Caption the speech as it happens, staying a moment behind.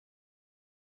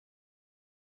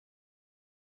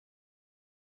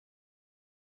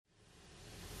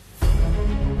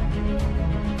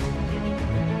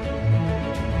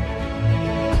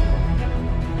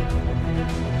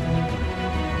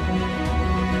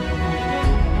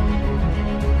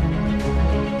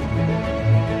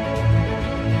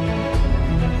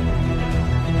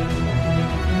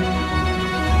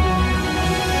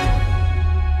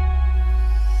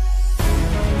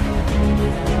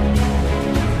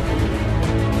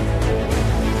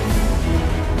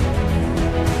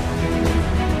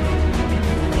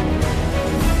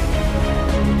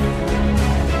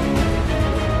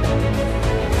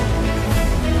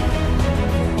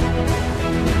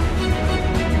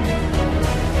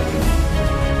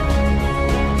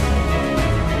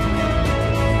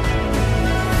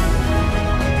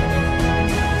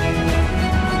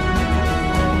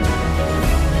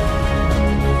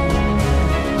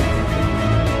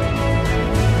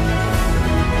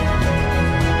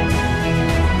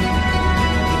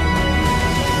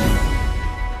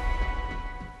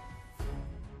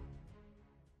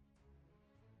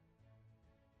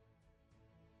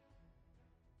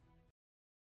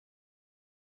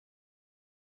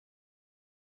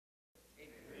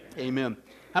Amen.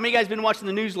 How many of you guys been watching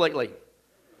the news lately?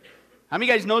 How many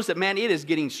of you guys notice that, man, it is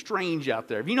getting strange out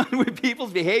there? If you know with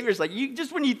people's behaviors, like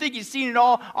just when you think you've seen it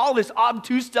all this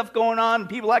obtuse stuff going on,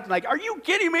 people acting like, are you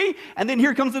kidding me? And then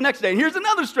here comes the next day, and here's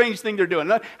another strange thing they're doing.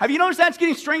 Have you noticed that's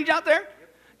getting strange out there?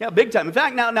 Yeah, big time. In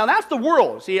fact, now that's the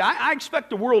world. See, I expect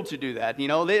the world to do that. You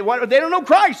know, they don't know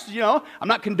Christ. You know, I'm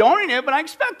not condoning it, but I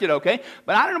expect it. Okay,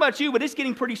 but I don't know about you, but it's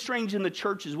getting pretty strange in the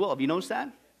church as well. Have you noticed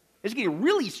that? It's getting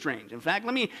really strange. In fact,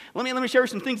 let me share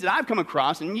some things that I've come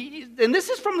across, and this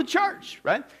is from the church,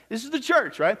 right? This is the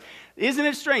church, right? Isn't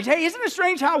it strange? Hey, isn't it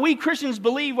strange how we Christians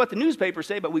believe what the newspapers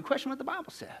say, but we question what the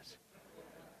Bible says?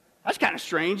 That's kind of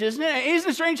strange, isn't it? Isn't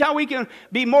it strange how we can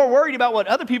be more worried about what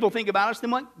other people think about us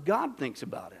than what God thinks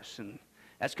about us? And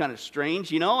that's kind of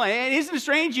strange, you know. And isn't it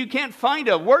strange you can't find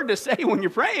a word to say when you're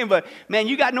praying, but, man,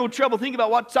 you got no trouble thinking about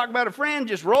what to talk about a friend.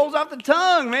 Just rolls off the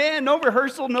tongue, man. No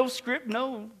rehearsal, no script,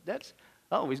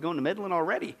 he's going to meddling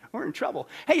already. We're in trouble.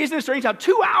 Hey, isn't it strange how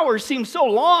 2 hours seem so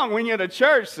long when you're at a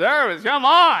church service? Come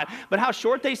on. But how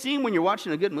short they seem when you're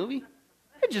watching a good movie?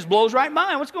 It just blows right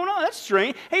by. What's going on? That's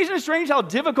strange. Hey, isn't it strange how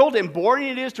difficult and boring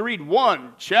it is to read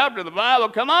one chapter of the Bible?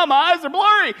 Come on, my eyes are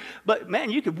blurry. But,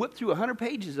 man, you could whip through 100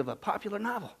 pages of a popular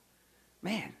novel.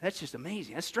 Man, that's just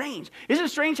amazing. That's strange. Isn't it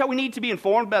strange how we need to be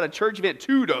informed about a church event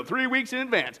 2 to 3 weeks in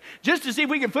advance just to see if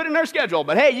we can fit in our schedule?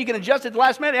 But, hey, you can adjust at the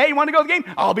last minute. Hey, you want to go to the game?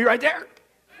 I'll be right there.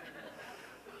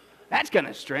 That's kind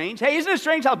of strange. Hey, isn't it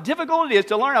strange how difficult it is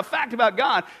to learn a fact about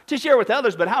God to share with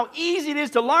others, but how easy it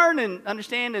is to learn and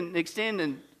understand and extend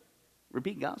and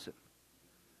repeat gossip?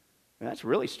 That's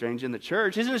really strange in the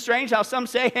church. Isn't it strange how some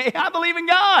say, hey, I believe in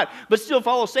God, but still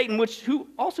follow Satan, who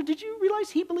also, did you realize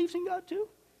he believes in God too?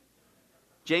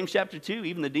 James chapter 2,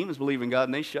 even the demons believe in God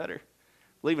and they shudder.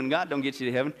 Believing in God don't get you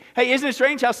to heaven. Hey, isn't it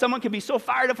strange how someone can be so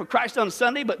fired up for Christ on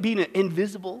Sunday, but being an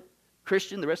invisible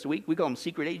Christian the rest of the week? We call them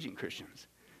secret agent Christians.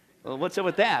 Well, what's up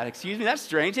with that? Excuse me, that's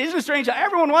strange. Isn't it strange how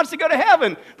everyone wants to go to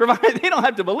heaven, provided they don't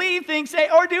have to believe, think, say,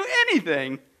 or do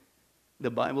anything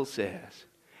the Bible says?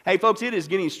 Hey, folks, it is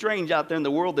getting strange out there in the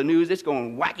world, the news. It's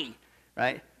going wacky,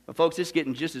 right? But, folks, it's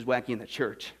getting just as wacky in the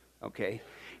church, okay?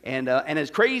 And as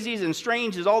crazy and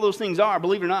strange as all those things are,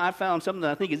 believe it or not, I found something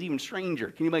that I think is even stranger.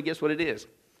 Can anybody guess what it is?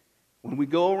 When we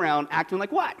go around acting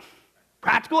like what?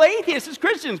 Practical atheists as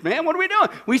Christians, man. What are we doing?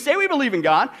 We say we believe in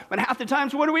God, but half the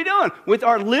times, what are we doing? With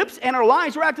our lips and our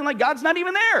lives, we're acting like God's not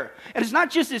even there. And it's not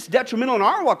just it's detrimental in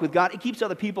our walk with God, it keeps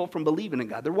other people from believing in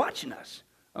God. They're watching us,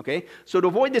 okay? So to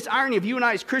avoid this irony of you and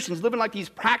I as Christians living like these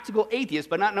practical atheists,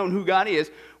 but not knowing who God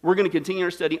is, we're going to continue our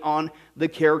study on the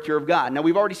character of God. Now,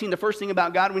 we've already seen the first thing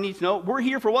about God we need to know. We're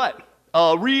here for what?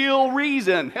 A real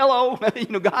reason. Hello.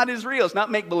 God is real. It's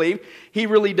not make-believe. He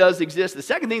really does exist. The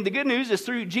second thing, the good news, is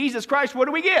through Jesus Christ, what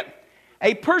do we get?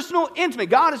 A personal, intimate.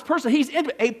 God is personal. He's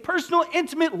intimate. A personal,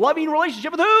 intimate, loving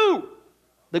relationship with who?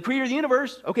 The creator of the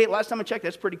universe. Okay, last time I checked,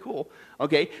 that's pretty cool.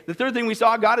 Okay, the third thing we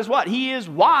saw, God is what? He is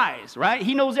wise, right?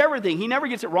 He knows everything. He never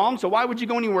gets it wrong, so why would you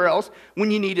go anywhere else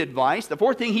when you need advice? The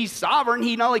fourth thing, he's sovereign.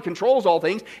 He not only controls all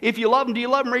things. If you love him, do you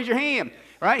love him? Raise your hand.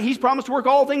 Right? He's promised to work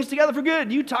all things together for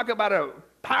good. You talk about a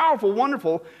powerful,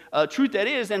 wonderful truth that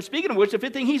is. And speaking of which, the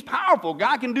fifth thing, he's powerful.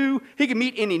 God can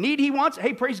meet any need he wants.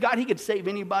 Hey, praise God, he could save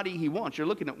anybody he wants. You're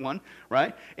looking at one,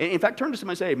 right? In fact, turn to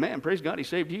somebody and say, man, praise God, he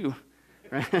saved you.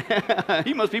 Right?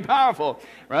 He must be powerful,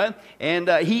 right? And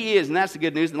he is, and that's the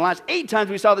good news. And the last 8 times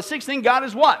we saw the sixth thing, God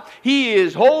is what? He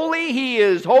is holy, he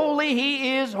is holy,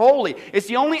 he is holy. It's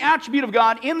the only attribute of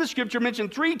God in the scripture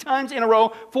mentioned 3 times in a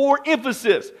row for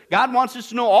emphasis. God wants us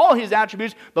to know all his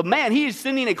attributes, but man, he is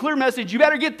sending a clear message. You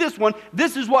better get this one.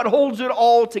 This is what holds it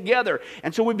all together.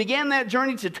 And so we began that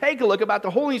journey to take a look about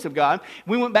the holiness of God.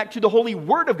 We went back to the holy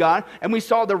word of God, and we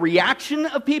saw the reaction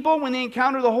of people when they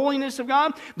encounter the holiness of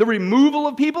God, the removal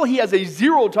of people. He has a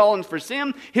 0 tolerance for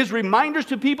sin. His reminders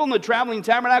to people in the traveling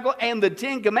tabernacle and the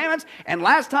 10 commandments. And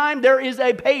last time, there is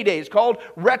a payday. It's called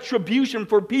retribution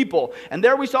for people. And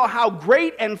there we saw how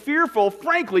great and fearful,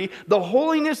 frankly, the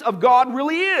holiness of God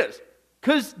really is.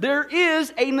 Because there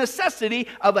is a necessity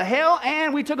of a hell,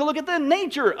 and we took a look at the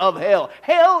nature of hell.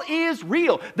 Hell is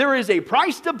real. There is a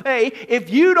price to pay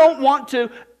if you don't want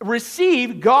to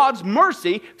receive God's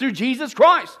mercy through Jesus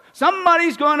Christ.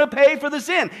 Somebody's going to pay for the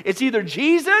sin. It's either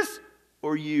Jesus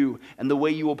or you. And the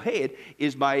way you will pay it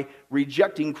is by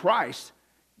rejecting Christ.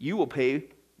 You will pay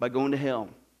by going to hell.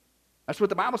 That's what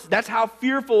the Bible says. That's how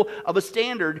fearful of a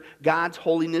standard God's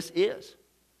holiness is.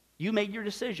 You made your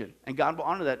decision, and God will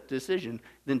honor that decision,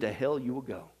 then to hell you will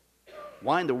go.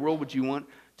 Why in the world would you want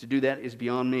to do that is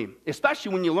beyond me.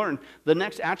 Especially when you learn the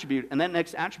next attribute, and that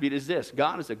next attribute is this.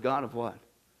 God is a God of what?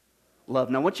 Love.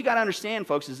 Now, what you got to understand,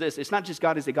 folks, is this. It's not just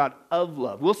God is a God of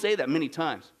love. We'll say that many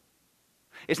times.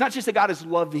 It's not just that God is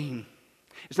loving.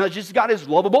 It's not just God is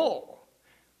lovable.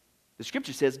 The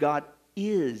Scripture says God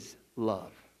is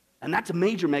love. And that's a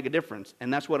major mega difference.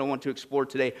 And that's what I want to explore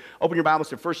today. Open your Bibles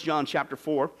to 1 John chapter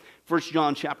 4. 1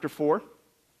 John chapter 4.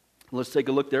 Let's take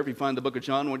a look there. If you find the book of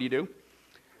John, what do?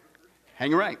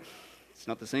 Hang right. It's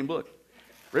not the same book.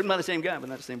 Written by the same guy, but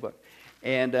not the same book.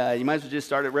 And you might as well just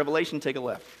start at Revelation, take a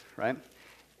left, right?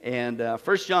 And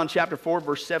 1 John chapter 4,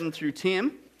 verse 7 through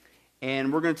 10.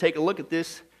 And we're going to take a look at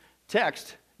this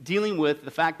text dealing with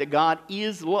the fact that God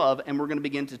is love, and we're going to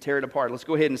begin to tear it apart. Let's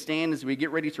go ahead and stand as we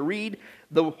get ready to read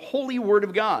the holy word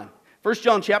of God. 1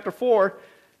 John chapter 4,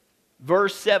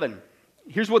 verse 7.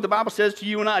 Here's what the Bible says to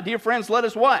you and I. Dear friends, let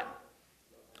us what?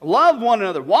 Love one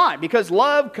another. Why? Because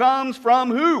love comes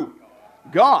from who?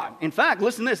 God. In fact,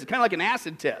 listen to this. It's kind of like an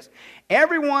acid test.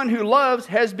 Everyone who loves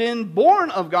has been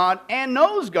born of God and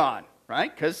knows God,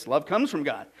 right? Because love comes from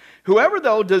God. Whoever,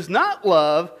 though, does not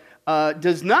love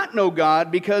does not know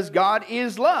God, because God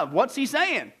is love. What's he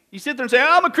saying? You sit there and say,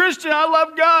 I'm a Christian, I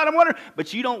love God, I'm wondering,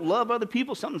 but you don't love other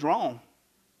people, something's wrong.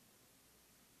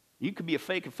 You could be a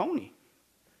fake and phony,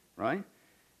 right?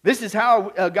 This is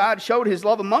how God showed his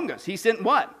love among us. He sent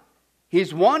what?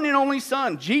 His one and only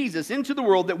Son, Jesus, into the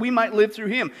world that we might live through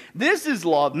him. This is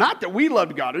love, not that we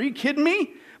loved God. Are you kidding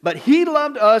me? But he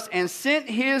loved us and sent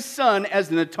his Son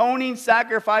as an atoning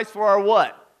sacrifice for our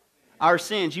what? Our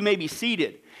sins. You may be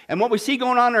seated. And what we see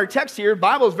going on in our text here, the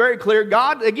Bible is very clear.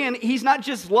 God, again, he's not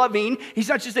just loving. He's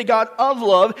not just a God of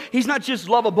love. He's not just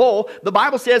lovable. The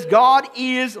Bible says God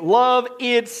is love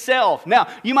itself. Now,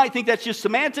 you might think that's just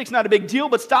semantics, not a big deal,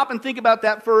 but stop and think about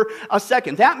that for a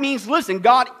second. That means, listen,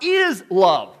 God is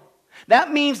love.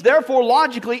 That means, therefore,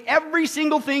 logically, every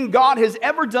single thing God has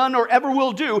ever done or ever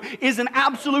will do is an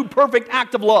absolute perfect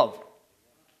act of love.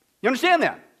 You understand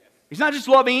that? He's not just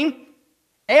loving.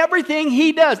 Everything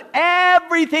he does,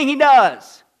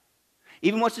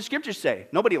 even what the Scriptures say.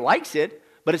 Nobody likes it,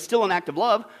 but it's still an act of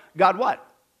love. God what?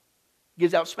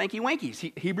 Gives out spanky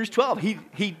wankies. Hebrews 12,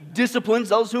 he disciplines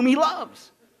those whom he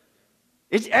loves.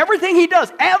 It's everything he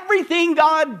does. Everything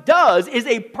God does is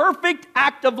a perfect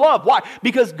act of love. Why?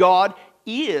 Because God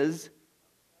is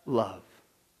love.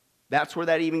 That's where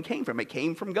that even came from. It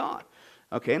came from God.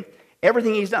 Okay?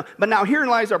 Everything he's done. But now herein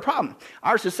lies our problem.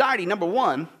 Our society, number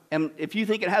one, and if you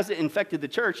think it hasn't infected the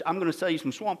church, I'm going to sell you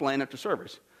some swampland after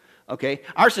service. Okay?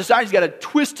 Our society's got a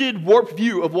twisted, warped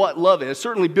view of what love is,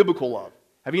 certainly biblical love.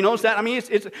 Have you noticed that? I mean,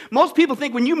 most people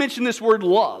think when you mention this word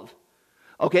love,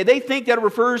 okay, they think that it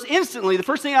refers instantly, the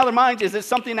first thing out of their minds is it's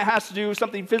something that has to do with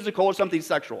something physical or something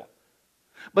sexual.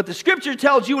 But the Scripture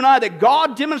tells you and I that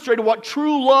God demonstrated what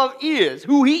true love is,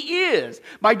 who he is,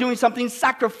 by doing something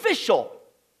sacrificial.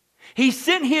 He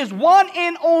sent his one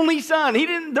and only Son.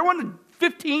 There weren't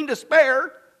 15 to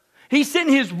spare. He sent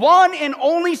his one and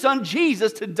only Son,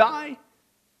 Jesus, to die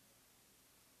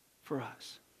for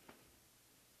us.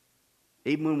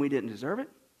 Even when we didn't deserve it.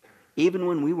 Even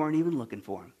when we weren't even looking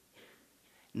for him.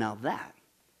 Now that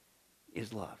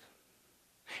is love.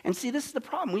 And see, this is the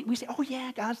problem. We say, oh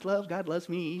yeah, God's love, God loves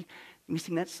me. We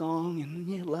sing that song, and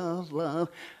yeah, love, love.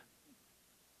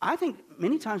 I think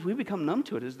many times we become numb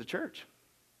to it as the church.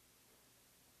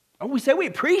 Oh, we say we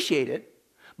appreciate it,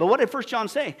 but what did 1 John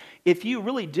say? If you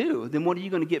really do, then what are you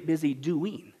going to get busy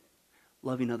doing?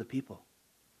 Loving other people.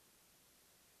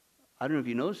 I don't know if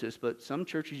you noticed this, but some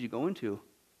churches you go into,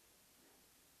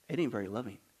 it ain't very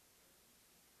loving.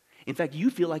 In fact,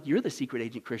 you feel like you're the secret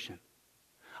agent Christian.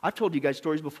 I've told you guys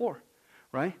stories before,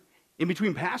 right? In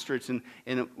between pastorates, and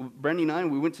Brandy and I,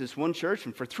 we went to this one church,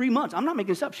 and for 3 months, I'm not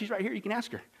making this up, she's right here, you can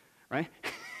ask her, right?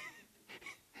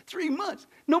 3 months.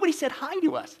 Nobody said hi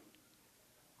to us.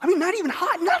 I mean, not even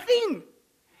hot, nothing.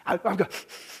 I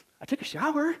took a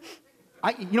shower.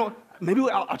 Maybe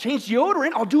I'll change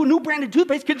deodorant. I'll do a new brand of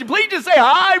toothpaste. Could you please just say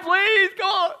hi, please? Come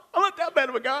on. I'm not that bad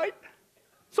of a guy.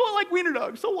 So I like wiener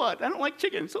dogs. So what? I don't like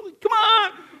chicken. So come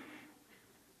on.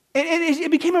 And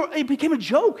it became a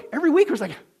joke. Every week it was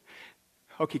like,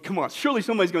 okay, come on. Surely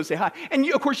somebody's going to say hi.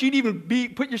 And of course, you'd even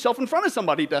put yourself in front of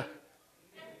somebody to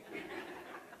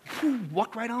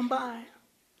walk right on by.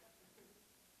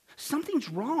 Something's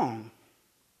wrong.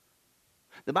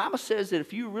 The Bible says that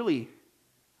if you really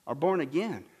are born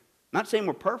again, not saying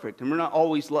we're perfect and we're not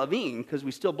always loving, because we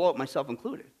still blow up, myself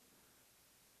included,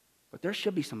 but there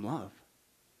should be some love,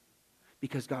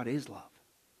 because God is love.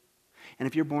 And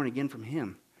if you're born again from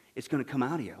him, it's going to come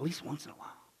out of you at least once in a while.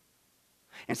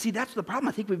 And see, that's the problem.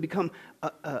 I think we've become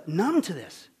numb to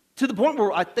this, to the point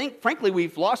where I think, frankly,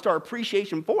 we've lost our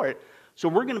appreciation for it. So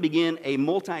we're going to begin a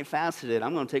multifaceted,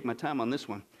 I'm going to take my time on this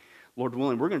one, Lord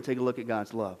willing, we're going to take a look at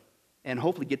God's love and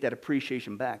hopefully get that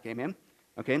appreciation back, amen?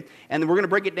 Okay? And we're going to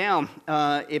break it down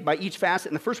by each facet.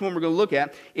 And the first one we're going to look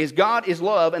at is God is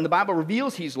love, and the Bible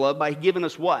reveals He's love by giving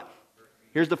us what?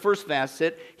 Here's the first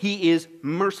facet. He is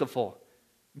merciful.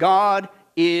 God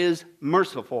is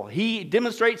merciful. He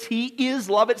demonstrates He is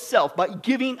love itself by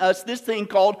giving us this thing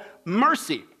called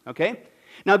mercy. Okay?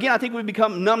 Now, again, I think we've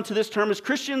become numb to this term as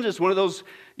Christians. It's one of those,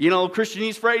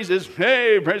 Christianese phrases.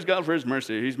 Hey, praise God for His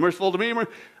mercy. He's merciful to me.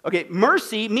 Okay,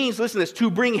 mercy means, listen to this,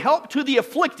 to bring help to the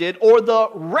afflicted or the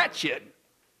wretched.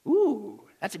 Ooh,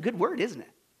 that's a good word, isn't it?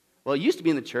 Well, it used to be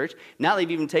in the church. Now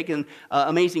they've even taken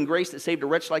Amazing Grace that saved a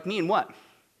wretch like me and what?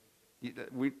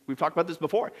 We've talked about this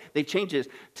before. They've changed it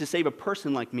to save a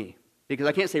person like me. Because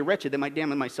I can't say wretched, that might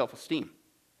damage my self-esteem.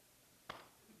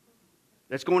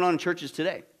 That's going on in churches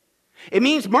today. It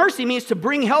means mercy means to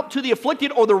bring help to the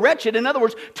afflicted or the wretched. In other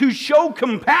words, to show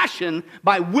compassion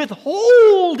by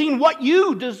withholding what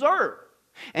you deserve.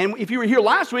 And if you were here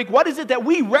last week, what is it that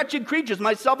we wretched creatures,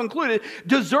 myself included,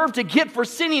 deserve to get for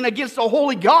sinning against the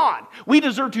holy God? We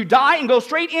deserve to die and go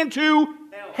straight into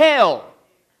hell.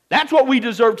 That's what we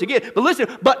deserve to get. But listen,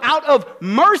 but out of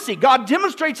mercy, God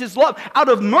demonstrates His love. Out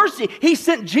of mercy, He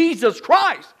sent Jesus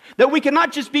Christ, that we can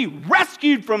not just be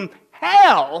rescued from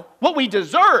hell, what we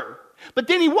deserve, but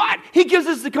then He gives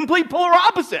us the complete polar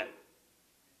opposite.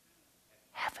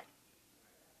 Heaven.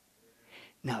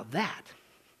 Now that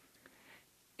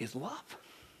is love.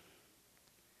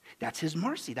 That's His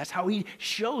mercy. That's how He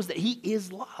shows that He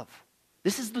is love.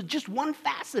 This is just one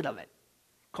facet of it,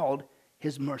 called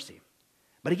His mercy.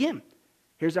 But again,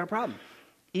 here's our problem.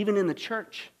 Even in the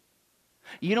church,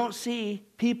 you don't see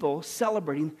people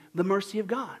celebrating the mercy of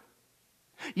God.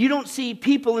 You don't see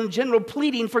people in general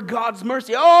pleading for God's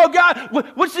mercy. Oh, God,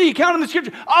 what's the account in the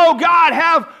scripture? Oh, God,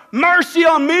 have mercy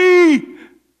on me,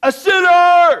 a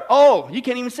sinner. Oh, you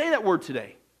can't even say that word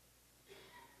today.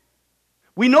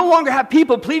 We no longer have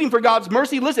people pleading for God's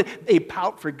mercy. Listen, they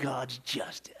pout for God's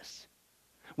justice.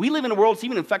 We live in a world, it's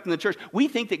even affecting the church. We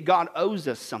think that God owes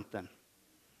us something.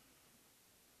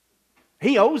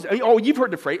 He owes, you've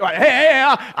heard the phrase, hey,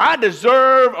 I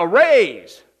deserve a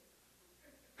raise.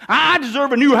 I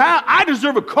deserve a new house. I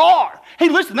deserve a car. Hey,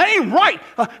 listen, that ain't right.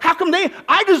 How come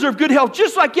I deserve good health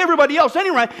just like everybody else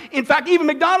anyway? In fact, even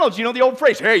McDonald's, the old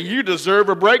phrase, hey, you deserve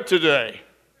a break today.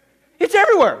 It's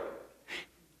everywhere.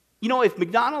 If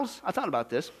McDonald's, I thought about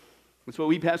this. That's what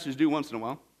we pastors do once in a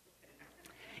while.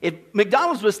 If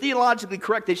McDonald's was theologically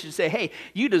correct, they should say, hey,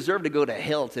 you deserve to go to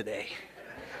hell today.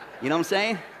 You know what I'm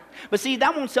saying? But see,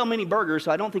 that won't sell many burgers,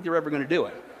 so I don't think they're ever going to do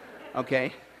it.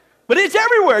 Okay? But it's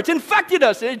everywhere. It's infected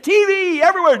us. TV,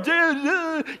 everywhere.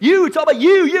 It's all about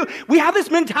you. We have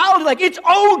this mentality like it's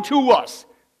owed to us.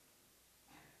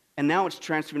 And now it's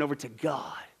transferring over to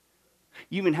God.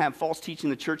 You even have false teaching in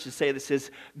the church that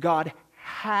says God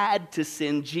had to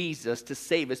send Jesus to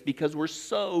save us because we're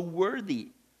so worthy.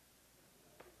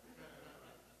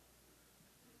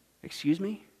 Excuse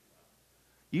me?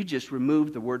 You just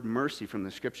removed the word mercy from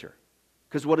the scripture.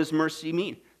 Because what does mercy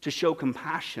mean? To show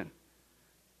compassion.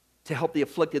 To help the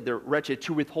afflicted, the wretched,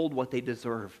 to withhold what they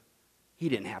deserve. He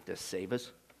didn't have to save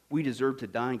us. We deserve to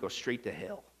die and go straight to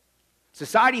hell.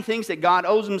 Society thinks that God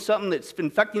owes them something that's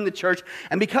infecting the church,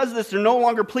 and because of this, they're no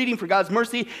longer pleading for God's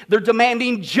mercy, they're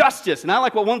demanding justice. And I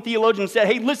like what one theologian said,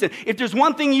 hey, listen, if there's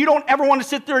one thing you don't ever want to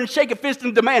sit there and shake a fist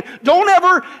and demand, don't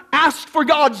ever ask for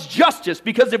God's justice,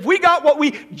 because if we got what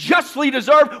we justly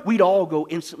deserve, we'd all go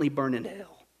instantly burn into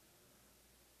hell.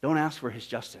 Don't ask for His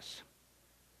justice.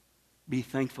 Be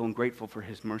thankful and grateful for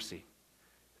His mercy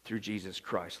through Jesus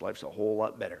Christ. Life's a whole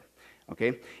lot better.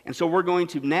 Okay? And so we're going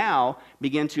to now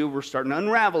we're starting to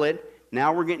unravel it.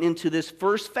 Now we're getting into this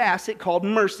first facet called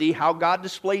mercy, how God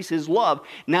displays His love.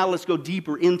 Now let's go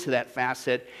deeper into that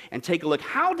facet and take a look.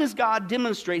 How does God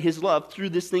demonstrate His love through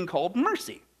this thing called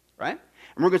mercy? Right?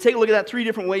 And we're going to take a look at that three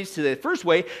different ways today. The first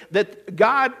way that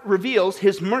God reveals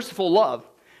His merciful love,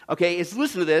 okay, is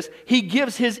listen to this. He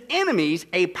gives His enemies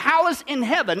a palace in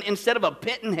heaven instead of a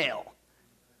pit in hell.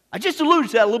 I just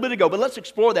alluded to that a little bit ago, but let's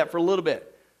explore that for a little bit.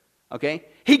 Okay?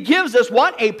 He gives us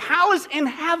what? A palace in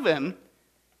heaven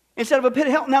instead of a pit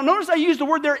of hell. Now, notice I used the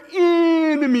word there,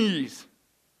 enemies.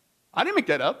 I didn't make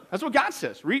that up. That's what God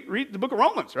says. Read the book of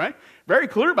Romans, right? Very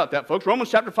clear about that, folks.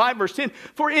 Romans chapter 5, verse 10.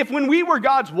 For if when we were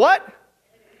God's what?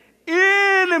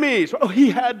 Enemies. Oh, He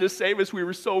had to save us. We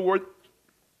were so worth.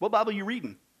 What Bible are you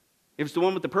reading? If it's the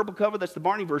one with the purple cover, that's the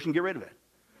Barney version. Get rid of it.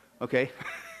 Okay?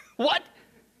 What?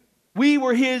 We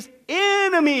were His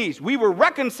enemies. We were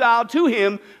reconciled to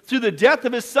Him through the death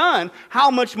of His Son. How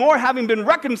much more, having been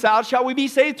reconciled, shall we be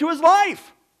saved through His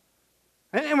life?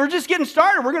 And we're just getting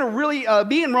started. We're going to really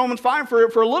be in Romans 5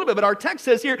 for a little bit. But our text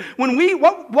says here,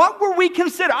 what were we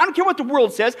considered? I don't care what the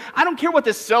world says. I don't care what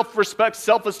the self-respect,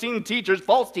 self-esteem teachers,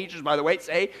 false teachers, by the way,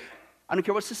 say. I don't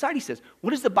care what society says.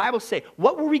 What does the Bible say?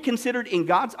 What were we considered in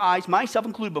God's eyes, myself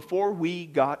included, before we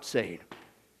got saved?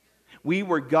 We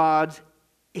were God's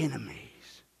enemies.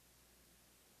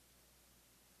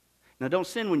 Now, don't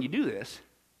sin when you do this.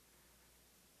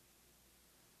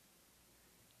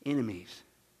 Enemies.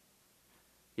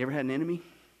 You ever had an enemy? You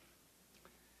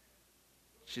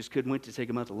just couldn't wait to take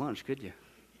them out to lunch, could you?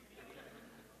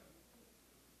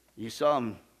 You saw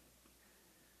them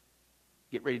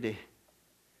get ready to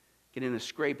get in a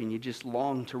scrape, and you just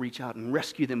longed to reach out and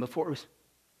rescue them before it was...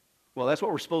 Well, that's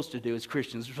what we're supposed to do as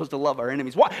Christians. We're supposed to love our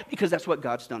enemies. Why? Because that's what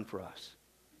God's done for us.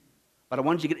 But I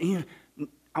wanted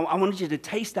you to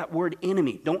taste that word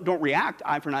enemy. Don't react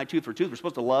eye for an eye, tooth for tooth. We're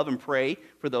supposed to love and pray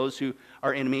for those who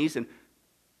are enemies.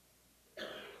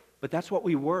 But that's what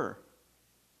we were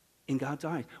in God's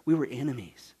eyes. We were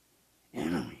enemies.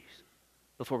 Enemies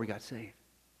before we got saved.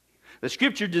 The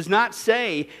scripture does not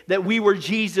say that we were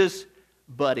Jesus'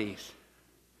 buddies.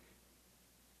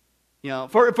 You know,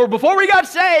 for before we got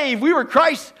saved, we were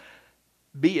Christ's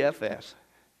BFFs.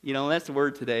 You know, that's the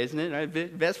word today, isn't it?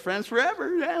 Right? Best friends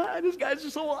forever. Yeah, these guys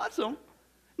are so awesome.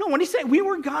 No, when he said we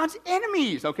were God's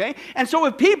enemies, okay? And so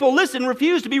if people, listen,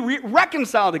 refuse to be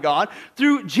reconciled to God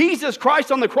through Jesus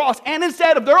Christ on the cross, and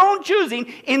instead of their own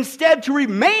choosing, instead to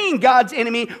remain God's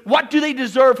enemy, what do they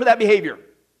deserve for that behavior?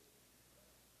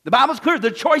 The Bible's clear.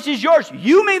 The choice is yours.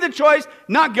 You made the choice,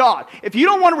 not God. If you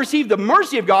don't want to receive the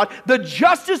mercy of God, the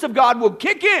justice of God will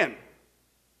kick in.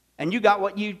 And you got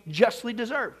what you justly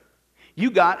deserve.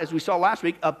 You got, as we saw last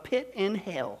week, a pit in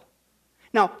hell.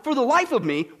 Now, for the life of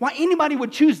me, why anybody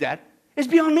would choose that is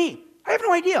beyond me. I have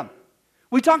no idea.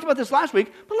 We talked about this last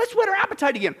week, but let's whet our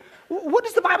appetite again. What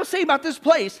does the Bible say about this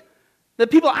place that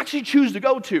people actually choose to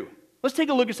go to? Let's take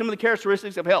a look at some of the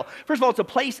characteristics of hell. First of all, it's a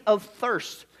place of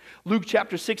thirst. Luke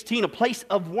chapter 16, a place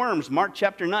of worms. Mark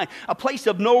chapter 9, a place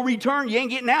of no return. You ain't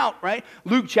getting out, right?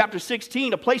 Luke chapter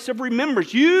 16, a place of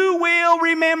remembrance. You will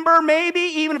remember, maybe,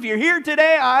 even if you're here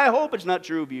today, I hope it's not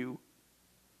true of you.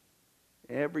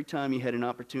 Every time you had an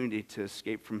opportunity to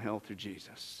escape from hell through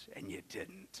Jesus, and you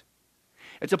didn't.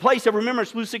 It's a place of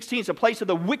remembrance, Luke 16. It's a place of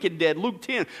the wicked dead, Luke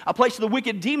 10. A place of the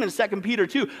wicked demons, 2 Peter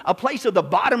 2. A place of the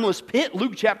bottomless pit,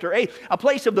 Luke chapter 8. A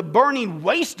place of the burning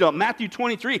waste dump, Matthew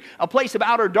 23. A place of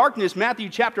outer darkness, Matthew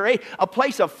chapter 8. A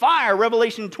place of fire,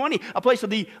 Revelation 20. A place of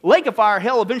the lake of fire,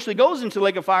 hell eventually goes into the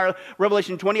lake of fire,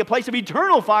 Revelation 20. A place of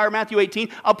eternal fire, Matthew 18.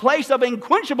 A place of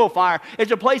unquenchable fire.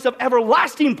 It's a place of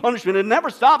everlasting punishment. It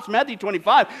never stops, Matthew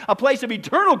 25. A place of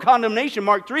eternal condemnation,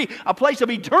 Mark 3. A place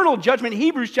of eternal judgment,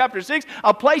 Hebrews chapter 6.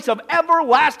 A place of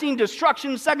everlasting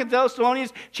destruction, 2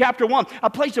 Thessalonians chapter 1. A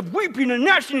place of weeping and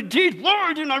gnashing of teeth.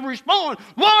 Why didn't I respond?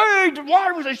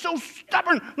 Why was I so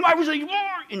stubborn? Why was I?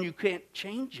 And you can't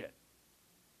change it.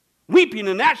 Weeping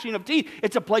and gnashing of teeth.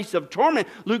 It's a place of torment.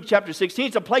 Luke chapter 16.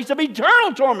 It's a place of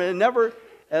eternal torment. It never,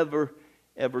 ever,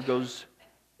 ever goes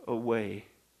away.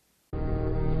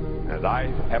 As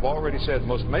I have already said, the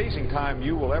most amazing time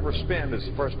you will ever spend is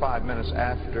the first 5 minutes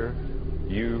after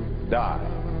you die.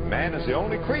 Man is the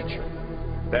only creature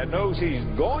that knows he's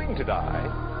going to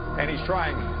die, and he's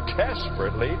trying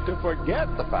desperately to forget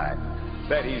the fact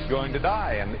that he's going to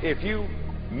die. And if you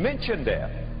mention death,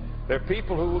 there are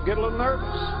people who will get a little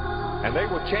nervous, and they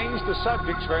will change the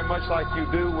subjects very much like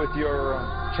you do with your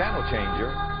channel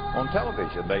changer on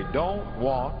television. They don't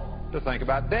want to think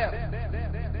about death.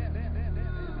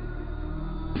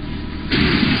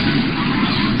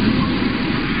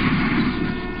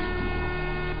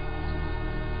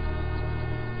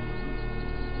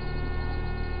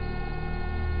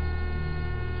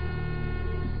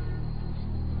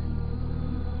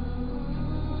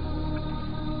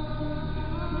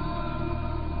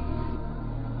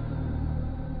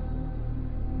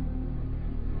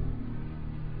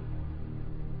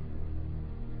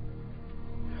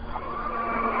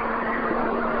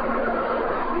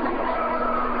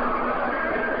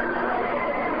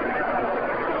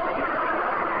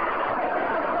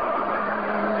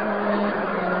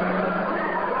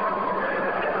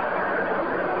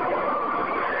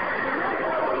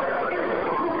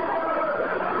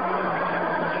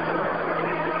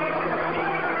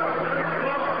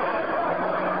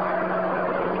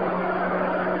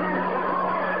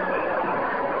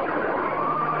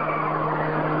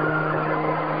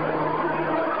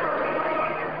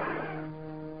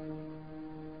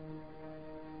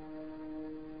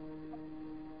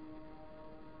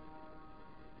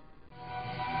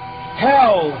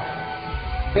 Hell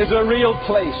is a real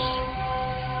place.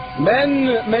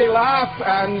 Men may laugh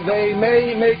and they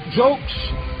may make jokes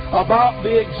about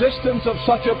the existence of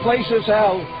such a place as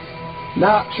hell.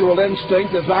 Natural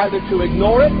instinct is either to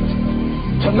ignore it,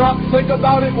 to not think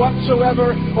about it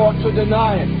whatsoever, or to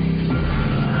deny it.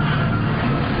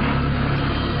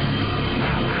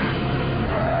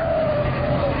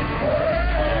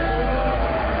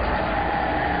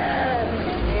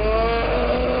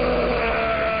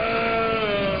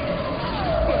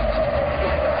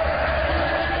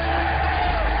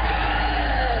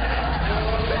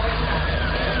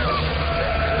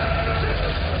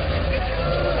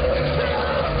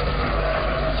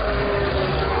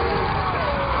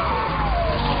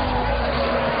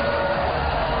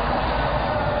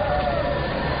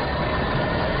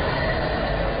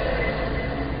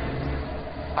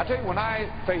 I tell you, when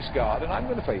I face God, and I'm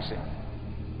going to face Him,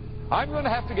 I'm going to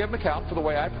have to give Him account for the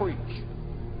way I preach.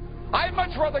 I'd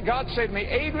much rather God say to me,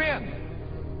 Adrian,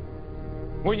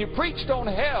 when you preached on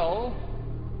hell,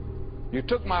 you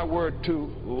took my word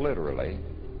too literally.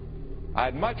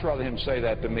 I'd much rather Him say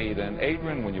that to me than,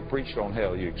 Adrian, when you preached on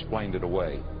hell, you explained it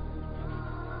away,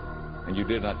 and you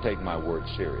did not take my word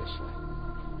seriously.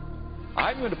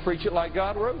 I'm going to preach it like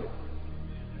God wrote it.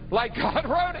 Like God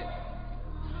wrote it.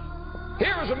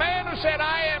 Here is a man who said,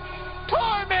 I am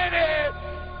tormented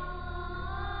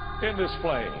in this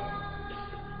flame.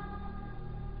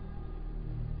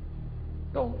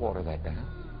 Don't water that down.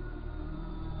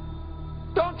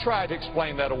 Don't try to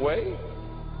explain that away.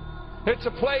 It's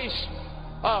a place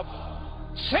of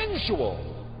sensual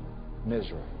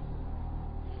misery.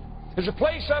 It's a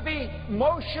place of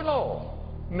emotional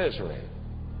misery.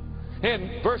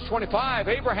 In verse 25,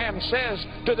 Abraham says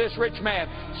to this rich man,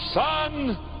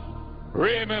 Son,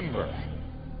 remember,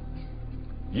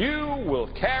 you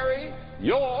will carry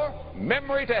your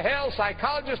memory to hell.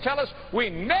 Psychologists tell us we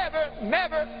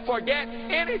never forget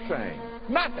anything.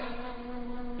 Nothing.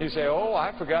 You say, oh,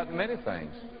 I've forgotten many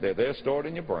things. They're stored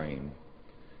in your brain.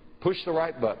 Push the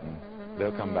right button,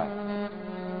 they'll come back.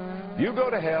 You go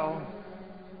to hell,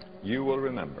 you will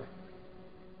remember.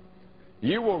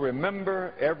 You will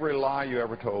remember every lie you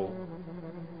ever told,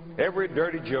 every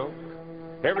dirty joke,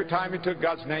 every time you took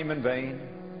God's name in vain,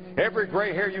 every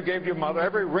gray hair you gave your mother,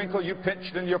 every wrinkle you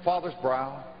pinched in your father's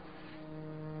brow.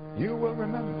 You will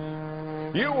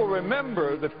remember. You will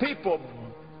remember that people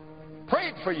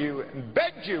prayed for you and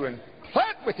begged you and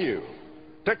pled with you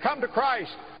to come to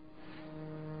Christ.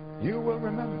 You will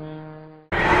remember.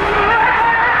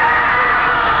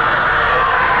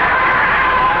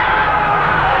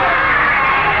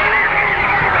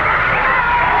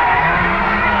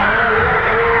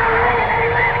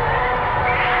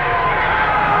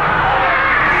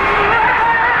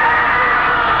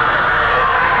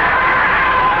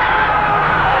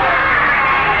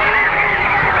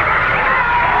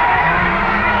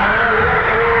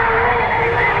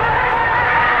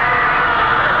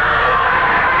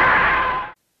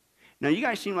 Now, you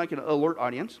guys seem like an alert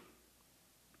audience.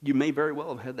 You may very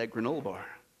well have had that granola bar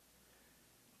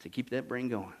to keep that brain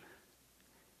going.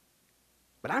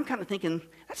 But I'm kind of thinking,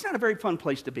 that's not a very fun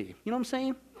place to be. You know what I'm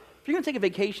saying? If you're going to take a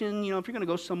vacation, if you're going to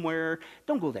go somewhere,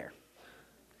 don't go there.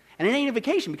 And it ain't a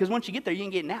vacation, because once you get there, you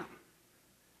ain't getting out.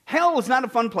 Hell is not a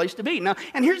fun place to be. Now,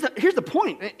 and here's the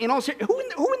point. In all seriousness,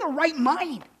 who in the right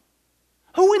mind?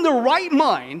 Who in the right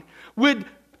mind would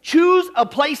choose a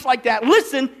place like that?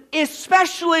 Listen,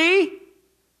 especially,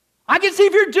 I can see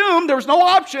if you're doomed, there's no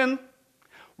option.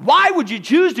 Why would you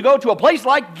choose to go to a place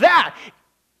like that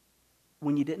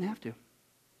when you didn't have to?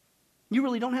 You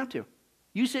really don't have to.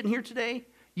 You sitting here today,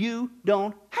 you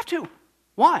don't have to.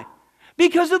 Why?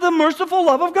 Because of the merciful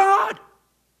love of God.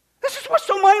 This is what's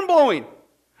so mind-blowing.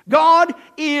 God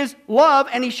is love,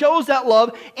 and He shows that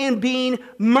love in being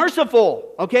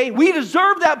merciful. Okay? We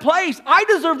deserve that place. I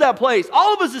deserve that place.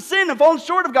 All of us have sinned and fallen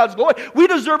short of God's glory. We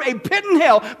deserve a pit in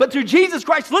hell. But through Jesus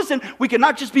Christ, listen, we can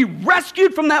not just be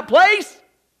rescued from that place.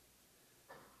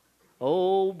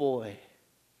 Oh boy.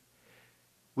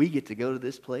 We get to go to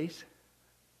this place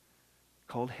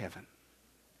called heaven.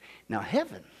 Now,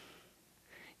 heaven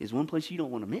is one place you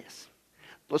don't want to miss.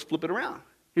 Let's flip it around.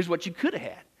 Here's what you could have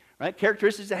had. Right?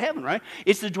 Characteristics of heaven, right?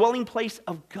 It's the dwelling place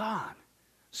of God.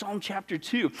 Psalm chapter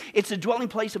 2. It's the dwelling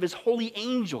place of His holy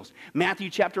angels. Matthew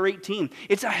chapter 18.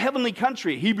 It's a heavenly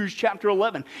country. Hebrews chapter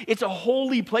 11. It's a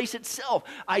holy place itself.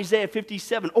 Isaiah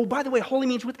 57. Oh, by the way, holy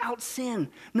means without sin.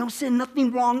 No sin,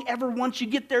 nothing wrong ever. Once you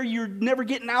get there, you're never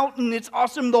getting out, and it's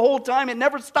awesome the whole time. It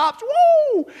never stops.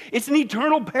 Woo! It's an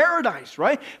eternal paradise,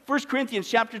 right? 1 Corinthians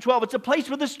chapter 12. It's a place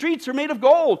where the streets are made of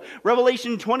gold.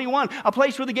 Revelation 21. A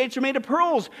place where the gates are made of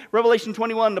pearls. Revelation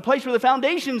 21. The place where the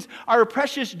foundations are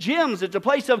precious gems. It's a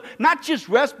place place of not just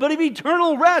rest, but of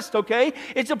eternal rest, okay?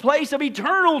 It's a place of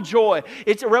eternal joy.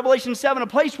 It's a Revelation 7, a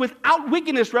place without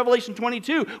wickedness, Revelation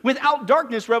 22, without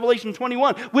darkness, Revelation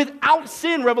 21, without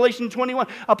sin, Revelation 21,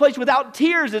 a place without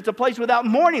tears. It's a place without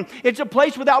mourning. It's a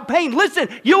place without pain. Listen,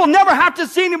 you will never have to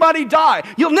see anybody die.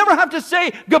 You'll never have to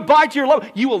say goodbye to your loved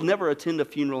one. You will never attend a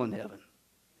funeral in heaven.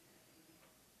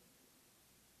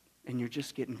 And you're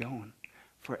just getting going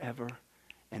forever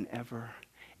and ever.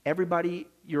 Everybody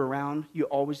you're around, you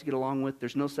always get along with.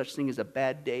 There's no such thing as a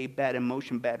bad day, bad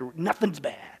emotion, nothing's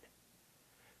bad.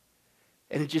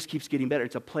 And it just keeps getting better.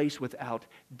 It's a place without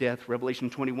death, Revelation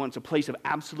 21. It's a place of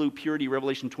absolute purity,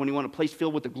 Revelation 21. A place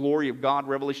filled with the glory of God,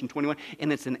 Revelation 21.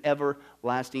 And it's an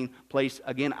everlasting place.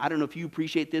 Again, I don't know if you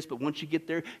appreciate this, but once you get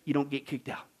there, you don't get kicked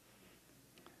out.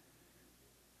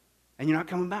 And you're not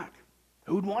coming back.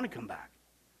 Who would want to come back?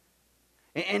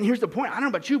 And here's the point. I don't know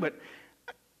about you, but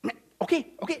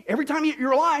okay, every time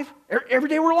you're alive, every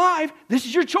day we're alive, this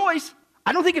is your choice.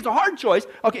 I don't think it's a hard choice.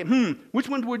 Okay, which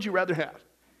one would you rather have?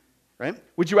 Right?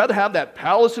 Would you rather have that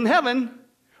palace in heaven,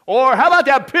 or how about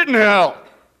that pit in hell?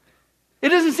 It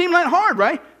doesn't seem that hard,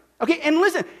 right? Okay, and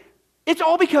listen, it's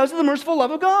all because of the merciful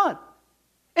love of God.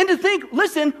 And to think,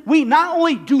 listen, we not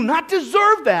only do not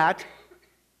deserve that,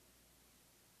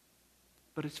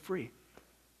 but it's free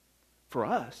for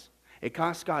us. It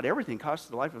costs God everything. It costs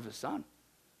the life of His Son.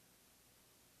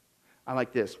 I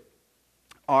like this.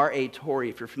 R.A. Torrey,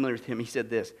 if you're familiar with him, he said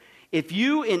this. If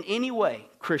you in any way,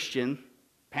 Christian,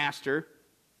 pastor,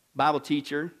 Bible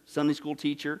teacher, Sunday school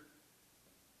teacher,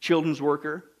 children's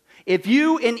worker, if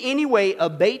you in any way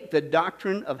abate the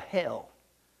doctrine of hell,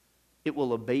 it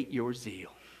will abate your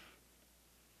zeal.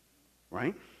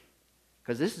 Right?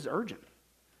 Because this is urgent.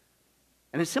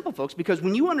 And it's simple, folks, because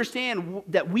when you understand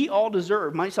that we all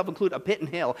deserve, myself included, a pit in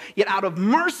hell, yet out of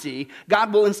mercy,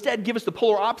 God will instead give us the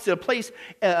polar opposite,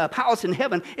 a palace in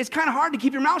heaven, it's kind of hard to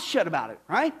keep your mouth shut about it,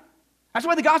 right? That's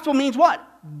why the gospel means what?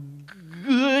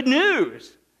 Good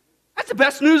news. That's the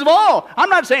best news of all. I'm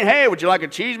not saying, hey, would you like a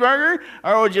cheeseburger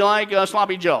or would you like a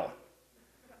sloppy Joe?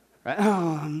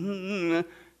 Right?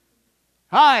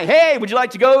 Hi, hey, would you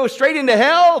like to go straight into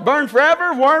hell, burn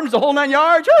forever, worms, the whole 9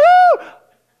 yards? Woo-hoo!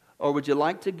 Or would you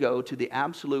like to go to the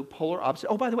absolute polar opposite?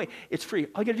 Oh, by the way, it's free.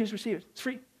 All you got to do is receive it. It's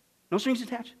free. No strings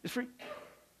attached. It's free.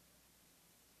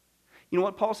 You know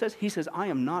what Paul says? He says, I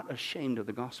am not ashamed of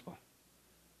the gospel.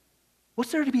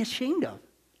 What's there to be ashamed of?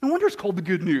 No wonder it's called the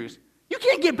good news. You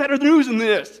can't get better news than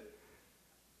this.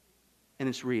 And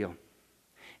it's real.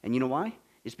 And you know why?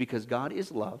 It's because God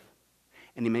is love,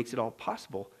 and He makes it all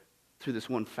possible through this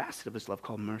one facet of His love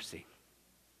called mercy.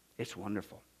 It's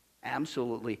wonderful.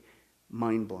 Absolutely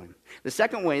mind-blowing. The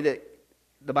second way that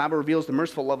the Bible reveals the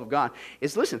merciful love of God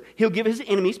is, listen, He'll give His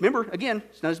enemies, remember, again,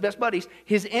 it's not His best buddies,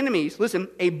 His enemies, listen,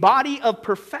 a body of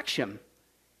perfection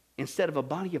instead of a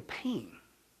body of pain.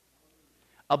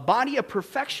 A body of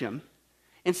perfection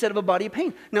instead of a body of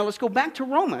pain. Now let's go back to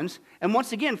Romans and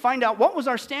once again find out what was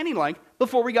our standing like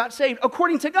before we got saved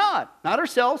according to God. Not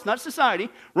ourselves, not society.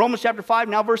 Romans chapter 5,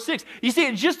 now verse 6. You see,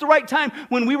 at just the right time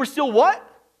when we were still what?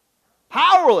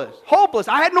 Powerless, hopeless.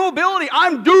 I had no ability.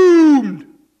 I'm doomed.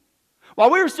 While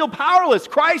we were still powerless,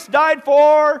 Christ died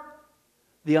for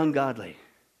the ungodly.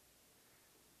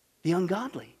 The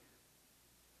ungodly.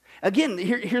 Again,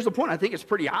 here's the point. I think it's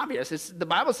pretty obvious. The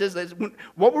Bible says that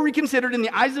what were we considered in the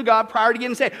eyes of God prior to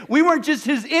getting saved? We weren't just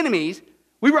His enemies.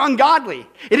 We were ungodly.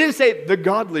 It didn't say the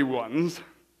godly ones.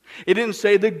 It didn't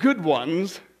say the good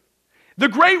ones. The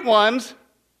great ones.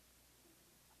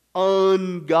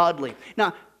 Ungodly.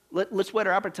 Now, let's whet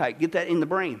our appetite. Get that in the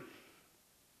brain.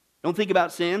 Don't think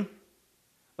about sin.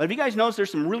 But have you guys noticed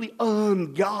there's some really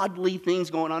ungodly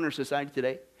things going on in our society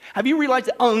today? Have you realized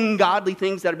the ungodly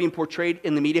things that are being portrayed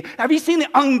in the media? Have you seen the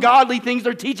ungodly things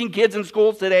they're teaching kids in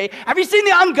schools today? Have you seen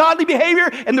the ungodly behavior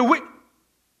and the...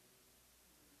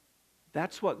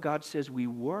 That's what God says we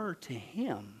were to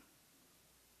Him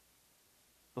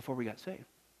before we got saved.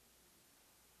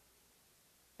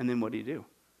 And then what do?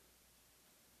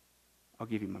 I'll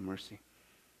give you my mercy.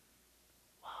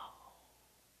 Wow.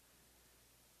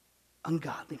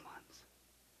 Ungodly ones.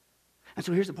 And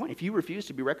so here's the point. If you refuse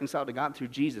to be reconciled to God through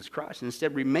Jesus Christ and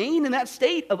instead remain in that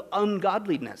state of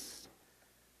ungodliness,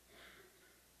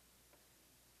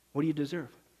 what do you deserve?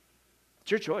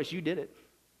 It's your choice. You did it.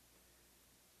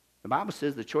 The Bible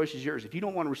says the choice is yours. If you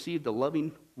don't want to receive the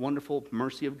loving, wonderful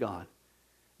mercy of God,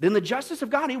 then the justice of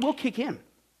God, it will kick in.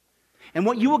 And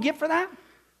what you will get for that?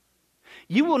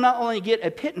 You will not only get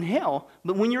a pit in hell,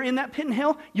 but when you're in that pit in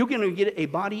hell, you're going to get a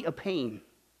body of pain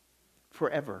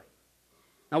forever.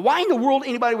 Now, why in the world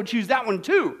anybody would choose that one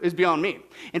too is beyond me.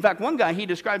 In fact, one guy, he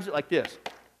describes it like this.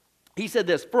 He said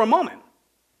this, for a moment,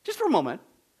 just for a moment,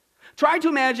 try to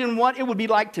imagine what it would be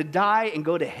like to die and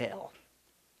go to hell.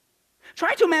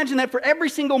 Try to imagine that for every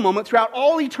single moment throughout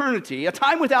all eternity, a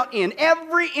time without end,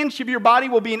 every inch of your body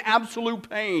will be in absolute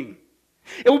pain.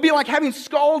 It will be like having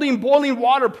scalding, boiling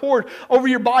water poured over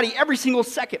your body every single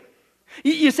second.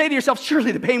 You say to yourself,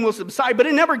 surely the pain will subside, but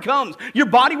it never comes. Your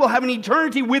body will have an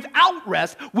eternity without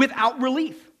rest, without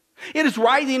relief. It is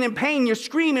writhing in pain. You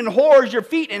scream in horror as your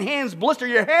feet and hands blister.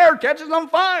 Your hair catches on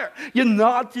fire. You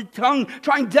gnaw your tongue,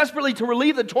 trying desperately to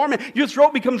relieve the torment. Your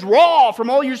throat becomes raw from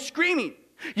all your screaming.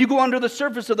 You go under the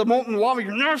surface of the molten lava.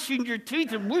 You're gnashing your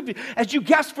teeth and weeping. As you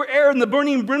gasp for air in the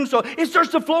burning brimstone, it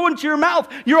starts to flow into your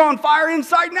mouth. You're on fire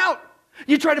inside and out.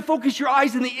 You try to focus your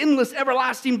eyes in the endless,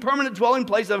 everlasting, permanent dwelling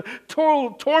place of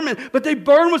total torment, but they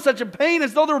burn with such a pain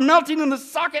as though they were melting in the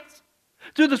sockets.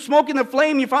 Through the smoke and the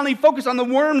flame, you finally focus on the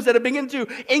worms that have begun to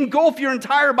engulf your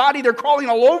entire body. They're crawling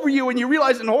all over you, and you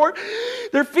realize in horror,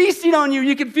 they're feasting on you.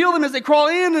 You can feel them as they crawl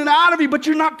in and out of you, but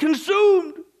you're not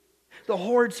consumed. The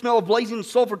horrid smell of blazing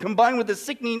sulfur combined with the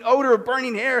sickening odor of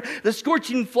burning hair, the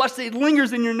scorching flesh that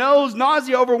lingers in your nose,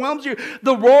 nausea overwhelms you.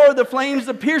 The roar of the flames,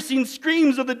 the piercing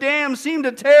screams of the damned seem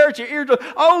to tear at your ears.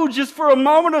 Oh, just for a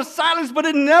moment of silence, but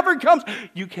it never comes.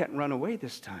 You can't run away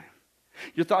this time.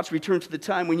 Your thoughts return to the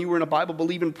time when you were in a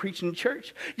Bible-believing preaching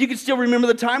church. You can still remember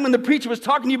the time when the preacher was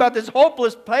talking to you about this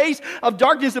hopeless place of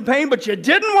darkness and pain, but you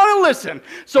didn't want to listen.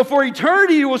 So for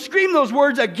eternity, you will scream those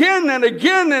words again and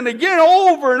again and again,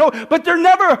 over and over, but they're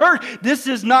never heard. This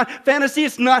is not fantasy.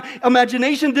 It's not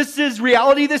imagination. This is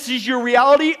reality. This is your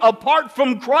reality apart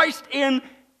from Christ in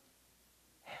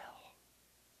hell.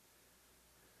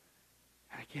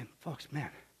 And again, folks, man,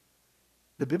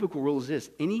 the biblical rule is this.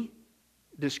 Any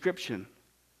description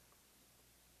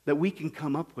that we can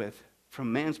come up with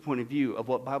from man's point of view of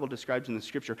what Bible describes in the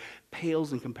Scripture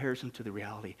pales in comparison to the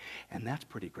reality. And that's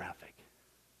pretty graphic.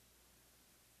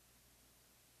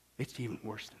 It's even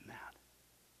worse than that.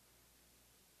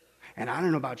 And I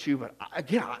don't know about you, but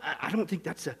again, I don't think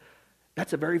that's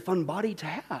a very fun body to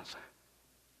have.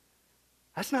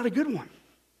 That's not a good one.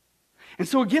 And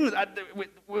so again,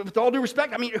 with all due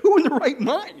respect, I mean, who in the right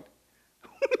mind?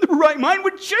 The right mind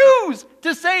would choose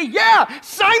to say, yeah,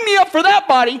 sign me up for that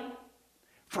body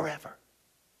forever.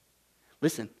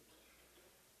 Listen,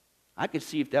 I could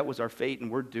see if that was our fate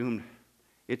and we're doomed.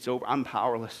 It's over. I'm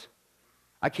powerless.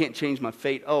 I can't change my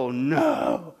fate. Oh,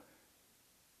 no.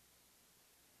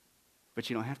 But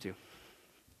you don't have to.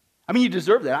 I mean, you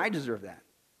deserve that. I deserve that.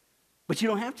 But you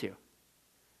don't have to.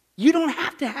 You don't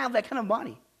have to have that kind of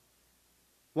body.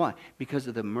 Why? Because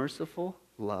of the merciful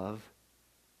love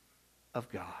of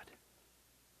God.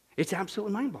 It's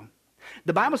absolutely mind-blowing.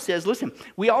 The Bible says, listen,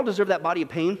 we all deserve that body of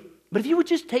pain, but if you would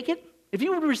just take it, if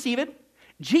you would receive it,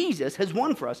 Jesus has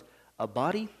won for us a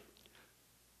body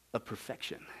of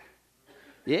perfection.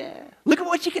 Yeah. Look at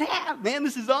what you can have, man.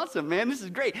 This is awesome, man. This is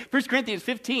great. 1 Corinthians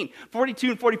 15,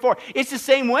 42 and 44. It's the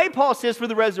same way Paul says for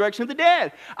the resurrection of the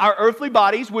dead. Our earthly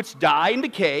bodies, which die and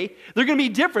decay, they're going to be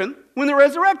different when they're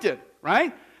resurrected,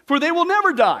 right? For they will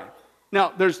never die.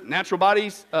 Now, there's natural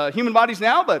bodies, human bodies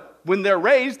now, but when they're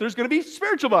raised, there's going to be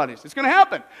spiritual bodies. It's going to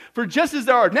happen. For just as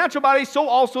there are natural bodies, so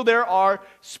also there are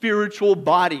spiritual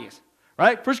bodies.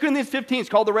 Right? 1 Corinthians 15 is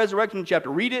called the resurrection chapter.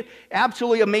 Read it.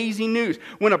 Absolutely amazing news.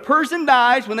 When a person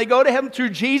dies, when they go to heaven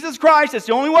through Jesus Christ, that's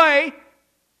the only way.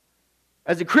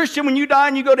 As a Christian, when you die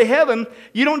and you go to heaven,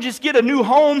 you don't just get a new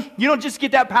home. You don't just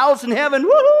get that palace in heaven.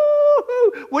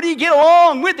 Woo-hoo! What do you get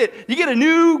along with it? You get a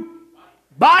new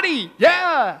body,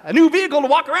 yeah, a new vehicle to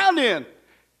walk around in.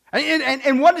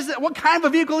 And what is that? What kind of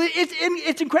a vehicle?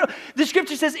 It's incredible. The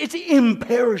Scripture says it's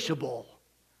imperishable.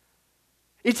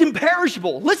 It's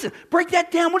imperishable. Listen, break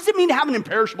that down. What does it mean to have an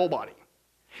imperishable body?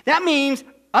 That means,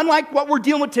 unlike what we're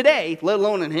dealing with today, let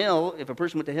alone in hell, if a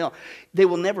person went to hell, they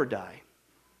will never die.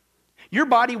 Your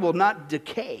body will not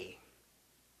decay.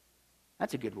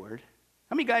 That's a good word.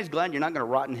 How many guys glad you're not going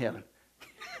to rot in heaven?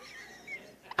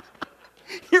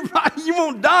 Your body, you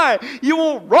won't die. You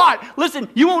won't rot. Listen,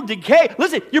 you won't decay.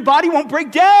 Listen, your body won't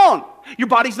break down. Your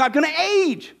body's not going to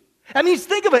age. That means,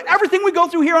 think of it. Everything we go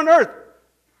through here on earth.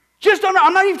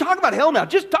 I'm not even talking about hell now.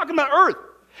 Just talking about earth.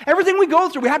 Everything we go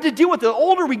through, we have to deal with it. The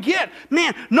older we get,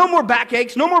 man, no more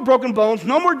backaches, no more broken bones,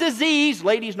 no more disease.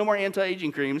 Ladies, no more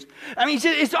anti-aging creams. I mean,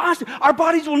 it's awesome. Our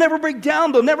bodies will never break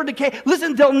down. They'll never decay.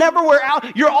 Listen, they'll never wear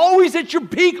out. You're always at your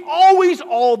peak, always,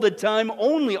 all the time,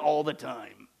 only all the time.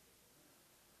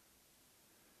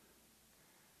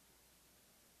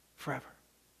 Forever.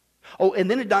 Oh, and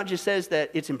then it not just says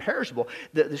that it's imperishable.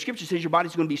 The Scripture says your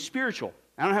body's going to be spiritual.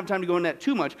 I don't have time to go into that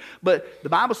too much, but the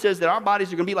Bible says that our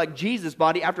bodies are going to be like Jesus'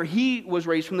 body after he was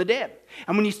raised from the dead.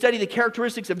 And when you study the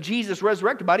characteristics of Jesus'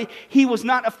 resurrected body, he was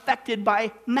not affected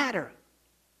by matter.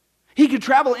 He could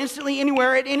travel instantly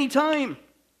anywhere at any time.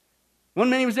 One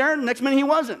minute he was there, the next minute he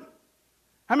wasn't.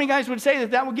 How many guys would say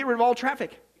that that would get rid of all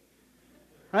traffic?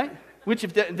 Right? Which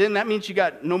then that means you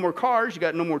got no more cars, you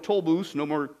got no more toll booths, no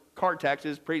more car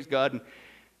taxes, praise God. And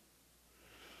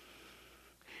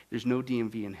there's no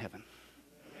DMV in heaven.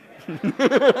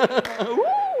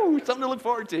 Woo, something to look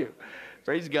forward to.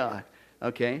 Praise God.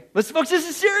 Okay. But folks, this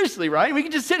is seriously, right? We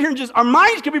can just sit here and our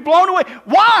minds can be blown away.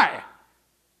 Why?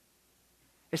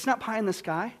 It's not pie in the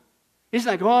sky. It's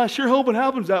not, I sure hope it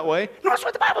happens that way. No, that's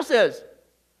what the Bible says.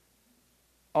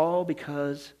 All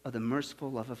because of the merciful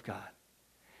love of God.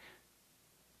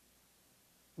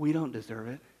 We don't deserve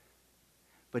it,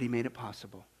 but he made it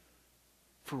possible.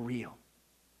 For real.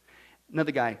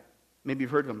 Another guy, maybe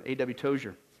you've heard of him, A.W.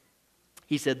 Tozier.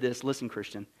 He said this, listen,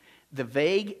 Christian, the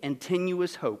vague and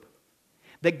tenuous hope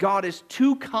that God is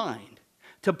too kind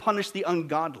to punish the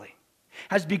ungodly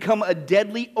has become a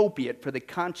deadly opiate for the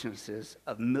consciences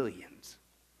of millions.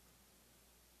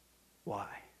 Why?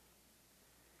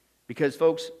 Because,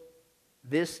 folks,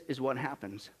 this is what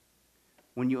happens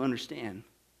when you understand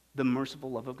the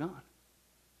merciful love of God.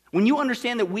 When you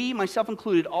understand that we, myself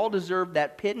included, all deserve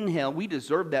that pit in hell, we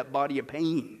deserve that body of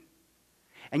pain.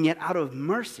 And yet, out of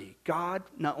mercy, God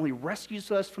not only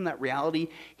rescues us from that reality,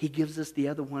 he gives us the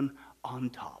other one on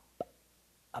top.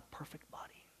 A perfect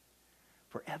body.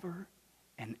 Forever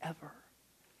and ever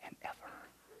and ever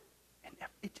and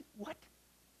ever. What?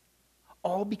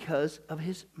 All because of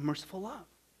his merciful love.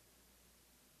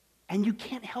 And you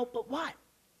can't help but what?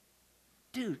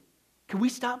 Dude, can we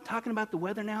stop talking about the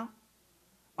weather now?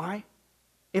 All right?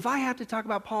 If I have to talk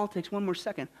about politics one more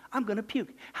second, I'm going to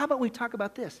puke. How about we talk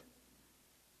about this?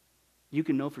 You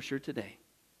can know for sure today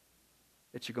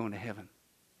that you're going to heaven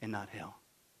and not hell.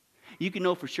 You can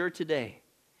know for sure today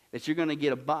that you're going to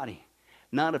get a body,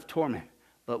 not of torment,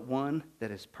 but one that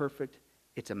is perfect,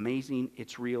 it's amazing,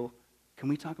 it's real. Can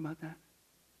we talk about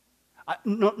that?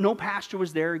 No pastor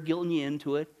was there guilting you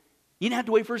into it. You didn't have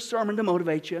to wait for a sermon to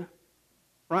motivate you,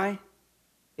 right?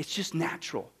 It's just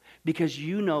natural because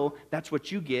you know that's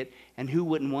what you get, and who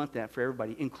wouldn't want that for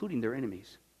everybody, including their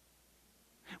enemies?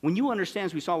 When you understand,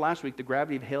 as we saw last week, the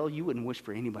gravity of hell, you wouldn't wish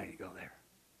for anybody to go there.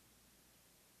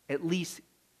 At least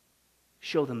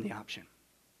show them the option.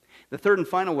 The third and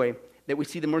final way that we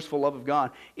see the merciful love of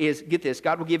God is, get this,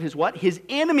 God will give his what? His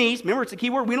enemies, remember it's a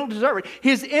key word, we don't deserve it,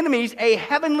 his enemies a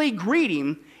heavenly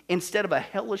greeting instead of a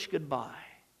hellish goodbye.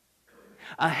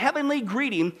 A heavenly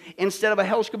greeting instead of a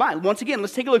hellish goodbye. Once again,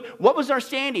 let's take a look. What was our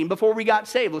standing before we got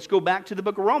saved? Let's go back to the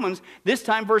book of Romans. This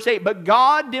time, verse 8. But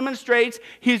God demonstrates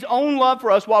his own love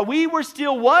for us while we were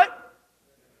still what?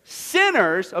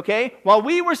 Sinners, okay? While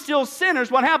we were still sinners,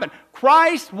 what happened?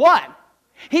 Christ what?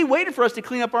 He waited for us to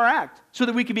clean up our act so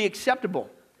that we could be acceptable.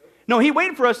 No, he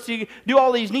waited for us to do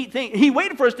all these neat things. He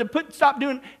waited for us to stop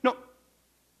doing, no.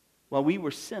 While we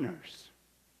were sinners,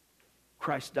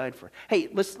 Christ died for it. Hey,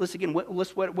 let's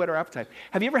whet our appetite.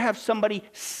 Have you ever had somebody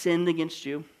sin against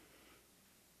you?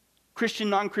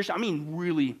 Christian, non-Christian, I mean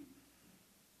really,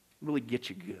 really get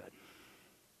you good.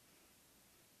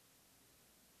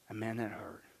 And man, that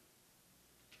hurt.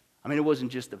 I mean, it wasn't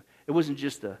just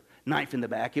the knife in the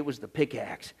back, it was the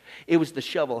pickaxe. It was the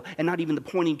shovel, and not even the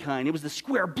pointing kind. It was the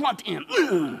square blunt end.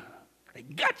 They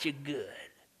got you good.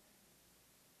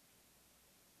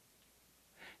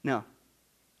 Now,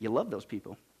 you love those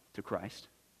people to Christ.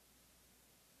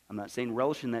 I'm not saying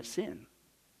relish in that sin.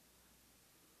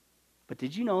 But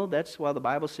did you know that's why the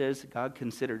Bible says God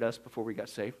considered us before we got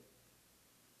saved?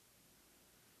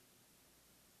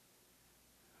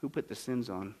 Who put the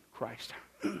sins on Christ?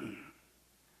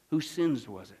 Whose sins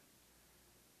was it?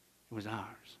 It was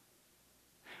ours.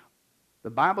 The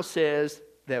Bible says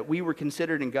that we were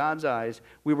considered in God's eyes.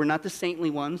 We were not the saintly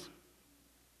ones,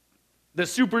 the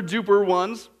super duper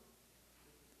ones,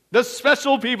 the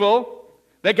special people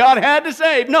that God had to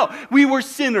save. No, we were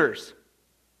sinners.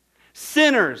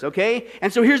 Sinners, okay?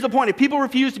 And so here's the point. If people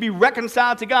refuse to be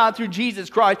reconciled to God through Jesus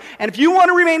Christ, and if you want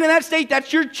to remain in that state,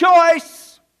 that's your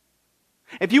choice.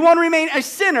 If you want to remain a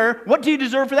sinner, what do you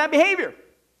deserve for that behavior?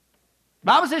 The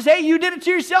Bible says, hey, you did it to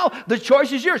yourself. The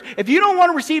choice is yours. If you don't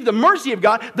want to receive the mercy of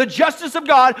God, the justice of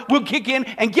God will kick in,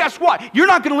 and guess what? You're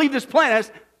not going to leave this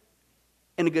planet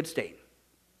in a good state.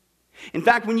 In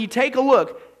fact, when you take a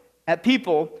look at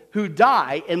people who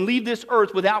die and leave this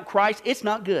earth without Christ, it's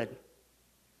not good.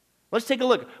 Let's take a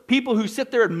look. People who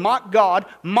sit there and mock God,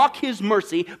 mock his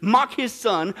mercy, mock his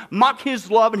son, mock his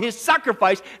love and his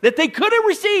sacrifice that they could have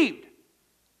received.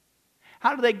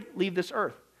 How do they leave this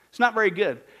earth? It's not very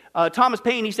good. Thomas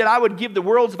Paine, he said, I would give the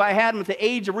worlds if I had them, if the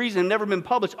age of reason had never been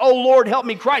published. Oh, Lord, help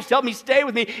me. Christ, help me. Stay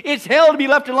with me. It's hell to be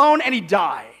left alone. And he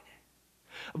died.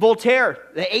 Voltaire,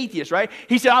 the atheist, right?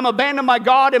 He said, I'm abandoned by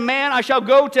God and man. I shall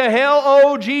go to hell.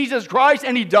 Oh, Jesus Christ.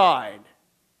 And he died.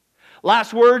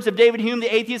 Last words of David Hume,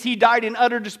 the atheist. He died in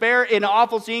utter despair in an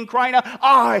awful scene, crying out,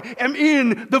 I am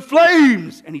in the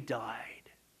flames. And he died.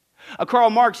 Karl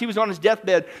Marx, he was on his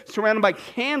deathbed, surrounded by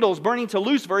candles burning to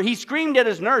Lucifer. He screamed at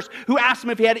his nurse, who asked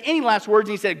him if he had any last words,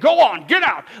 and he said, go on, get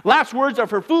out. Last words are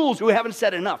for fools who haven't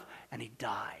said enough. And he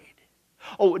died.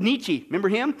 Oh, Nietzsche, remember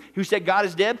him, who said God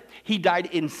is dead? He died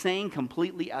insane,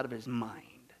 completely out of his mind.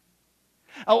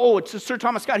 Oh, it's Sir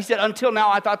Thomas Scott. He said, until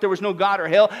now I thought there was no God or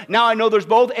hell. Now I know there's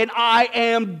both, and I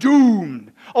am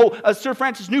doomed. Oh, Sir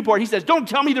Francis Newport, he says, don't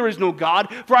tell me there is no God,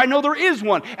 for I know there is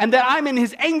one, and that I'm in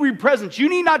his angry presence. You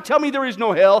need not tell me there is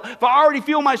no hell, for I already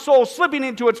feel my soul slipping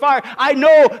into its fire. I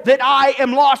know that I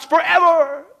am lost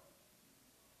forever.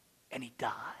 And he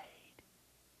died.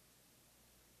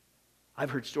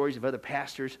 I've heard stories of other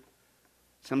pastors.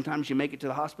 Sometimes you make it to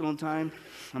the hospital in time,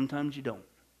 sometimes you don't.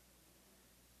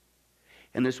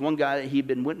 And this one guy that he'd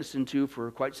been witnessing to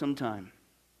for quite some time.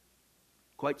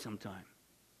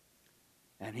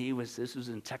 And this was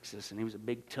in Texas, and he was a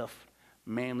big, tough,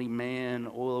 manly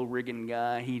man, oil rigging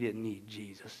guy. He didn't need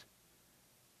Jesus.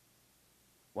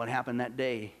 What happened that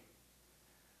day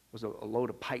was a load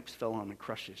of pipes fell on him and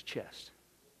crushed his chest.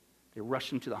 They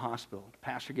rushed him to the hospital. The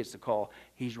pastor gets the call.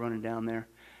 He's running down there.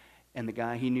 And the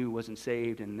guy he knew wasn't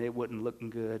saved, and it wasn't looking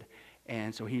good.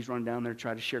 And so he's run down there to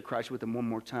try to share Christ with him one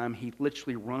more time. He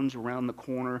literally runs around the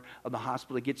corner of the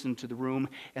hospital, gets into the room,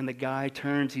 and the guy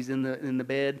turns. He's in the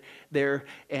bed there,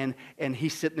 and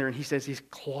he's sitting there, and he says he's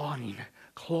clawing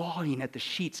at the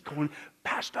sheets, going,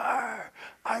 Pastor,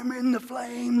 I'm in the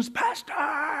flames, Pastor.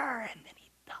 And then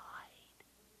he died.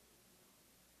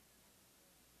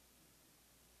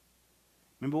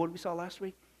 Remember what we saw last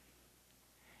week?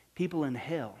 People in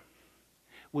hell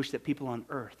wish that people on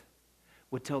earth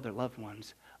would tell their loved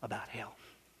ones about hell.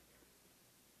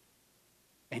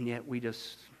 And yet we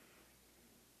just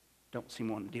don't seem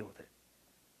to want to deal with it.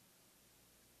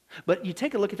 But you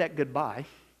take a look at that goodbye,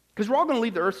 because we're all going to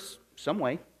leave the earth some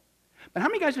way. But how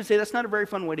many guys would say that's not a very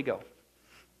fun way to go?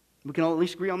 We can all at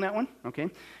least agree on that one? Okay.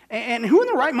 And who in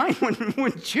the right mind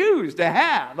would choose to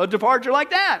have a departure like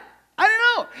that? I don't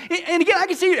know. And again, I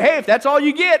can see, hey, if that's all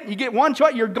you get one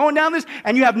choice, you're going down this,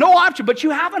 and you have no option, but you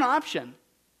have an option.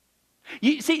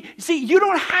 You see, you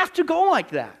don't have to go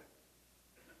like that.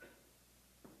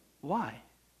 Why?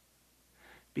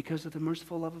 Because of the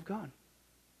merciful love of God.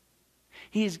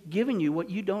 He has given you what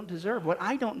you don't deserve, what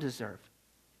I don't deserve.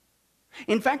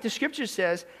 In fact, the scripture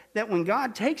says that when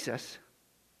God takes us,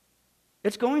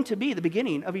 it's going to be the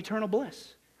beginning of eternal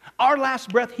bliss. Our last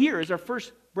breath here is our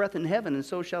first breath in heaven, and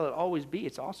so shall it always be.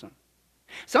 It's awesome.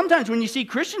 Sometimes when you see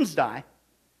Christians die,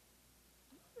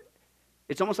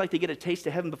 it's almost like they get a taste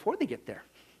of heaven before they get there.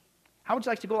 How would you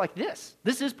like to go like this?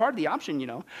 This is part of the option, you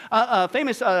know.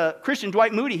 Famous Christian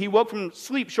Dwight Moody, he woke from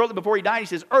sleep shortly before he died. He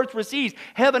says, earth recedes,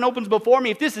 heaven opens before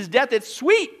me. If this is death, it's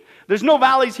sweet. There's no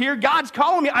valleys here. God's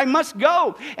calling me. I must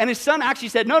go. And his son actually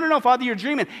said, no, Father, you're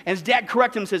dreaming. And his dad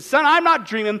corrected him and said, son, I'm not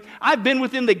dreaming. I've been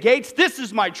within the gates. This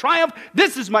is my triumph.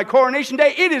 This is my coronation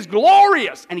day. It is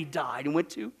glorious. And he died and went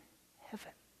to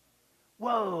heaven.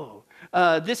 Whoa.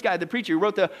 This guy, the preacher who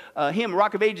wrote the hymn,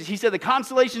 Rock of Ages, he said, the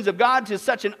consolations of God to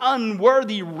such an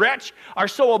unworthy wretch are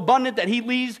so abundant that he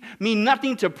leaves me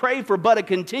nothing to pray for but a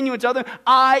continuance of them.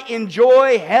 I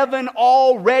enjoy heaven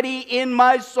already in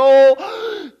my soul.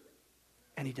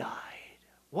 And he died.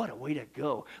 What a way to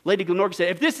go. Lady Glenorchy said,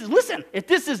 if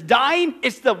this is dying,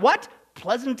 it's the what?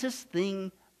 Pleasantest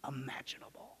thing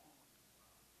imaginable.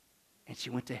 And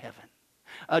she went to heaven.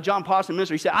 John Pawson,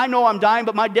 minister, he said, I know I'm dying,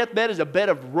 but my deathbed is a bed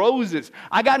of roses.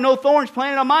 I got no thorns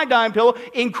planted on my dying pillow.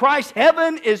 In Christ,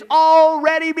 heaven is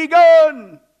already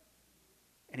begun.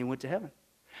 And he went to heaven.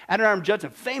 Adoniram Judson,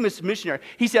 famous missionary,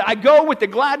 he said, I go with the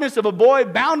gladness of a boy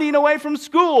bounding away from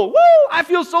school. Woo! I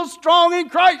feel so strong in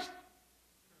Christ.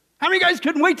 How many guys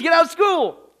couldn't wait to get out of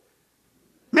school?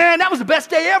 Man, that was the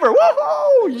best day ever.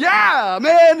 Woohoo! Yeah,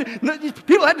 man.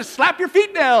 People had to slap your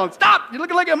feet down. Stop. You're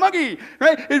looking like a monkey.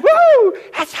 Right? And, woo!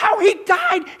 That's how he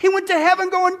died. He went to heaven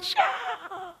going,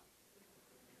 cha.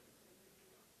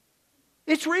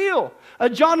 It's real.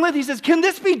 John Lith, he says, can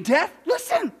this be death?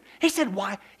 Listen. He said,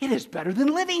 why? It is better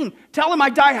than living. Tell him I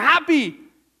die happy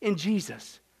in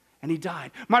Jesus. And he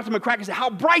died. Martha McCracken said, how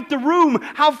bright the room.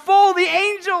 How full the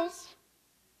angels.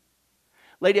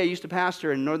 Lady I used to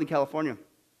pastor in Northern California,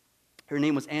 her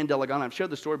name was Ann Delagana. I've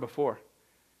shared the story before.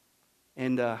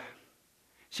 And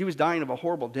She was dying of a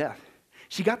horrible death.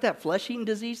 She got that flesh-eating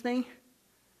disease thing.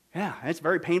 Yeah, it's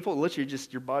very painful. Literally,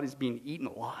 just your body's being eaten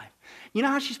alive. You know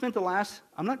how she spent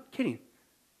I'm not kidding.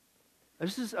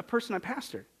 This is a person I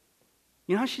pastored.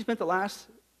 You know how she spent the last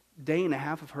day and a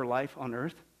half of her life on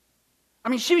earth? I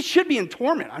mean, she should be in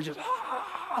torment. I'm just,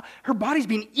 her body's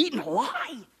being eaten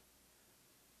alive.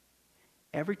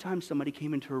 Every time somebody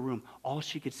came into her room, all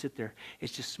she could sit there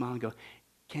is just smile and go,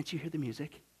 can't you hear the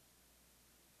music?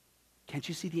 Can't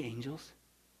you see the angels?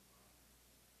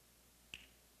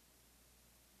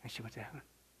 And she went to heaven.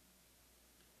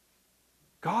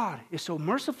 God is so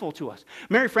merciful to us.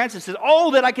 Mary Frances says, oh,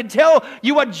 that I could tell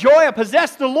you what joy I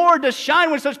possess. The Lord does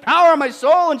shine with such power on my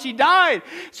soul. And she died.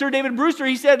 Sir David Brewster,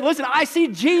 he said, listen, I see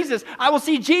Jesus. I will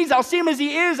see Jesus. I'll see him as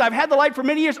he is. I've had the light for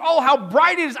many years. Oh, how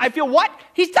bright it is. I feel what?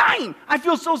 He's dying. I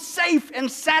feel so safe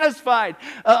and satisfied.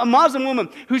 A Muslim woman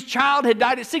whose child had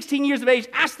died at 16 years of age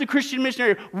asked the Christian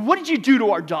missionary, what did you do to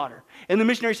our daughter? And the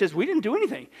missionary says, we didn't do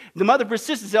anything. The mother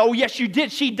persisted and said, oh, yes, you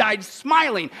did. She died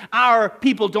smiling. Our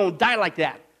people don't die like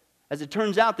that. As it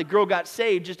turns out, the girl got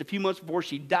saved just a few months before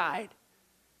she died.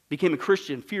 Became a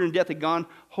Christian. Fear and death had gone.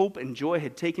 Hope and joy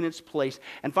had taken its place.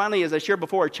 And finally, as I shared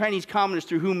before, a Chinese communist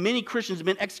through whom many Christians have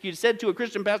been executed said to a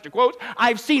Christian pastor, quote,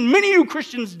 I've seen many new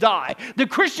Christians die. The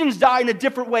Christians die in a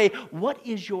different way. What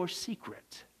is your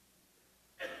secret?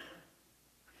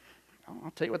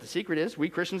 I'll tell you what the secret is. We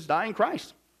Christians die in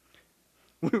Christ.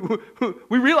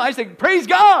 We realize that, praise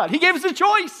God, he gave us a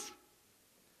choice.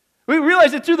 We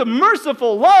realize that through the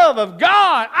merciful love of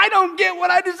God, I don't get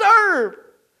what I deserve.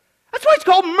 That's why it's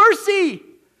called mercy.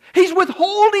 He's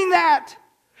withholding that.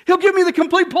 He'll give me the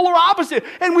complete polar opposite.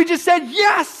 And we just said,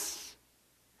 yes.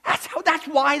 That's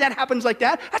why that happens like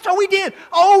that. That's all we did.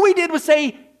 All we did was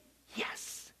say,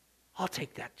 yes, I'll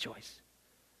take that choice.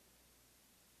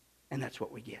 And that's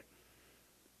what we get.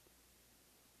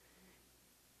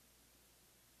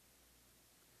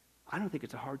 I don't think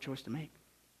it's a hard choice to make.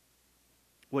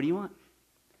 What do you want?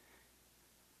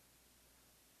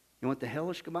 You want the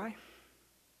hellish goodbye?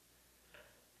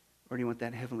 Or do you want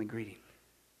that heavenly greeting?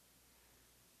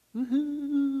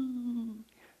 Woohoo!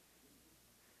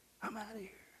 I'm out of here.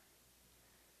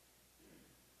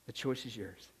 The choice is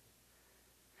yours.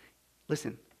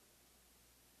 Listen,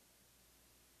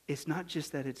 it's not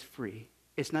just that it's free.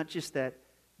 It's not just that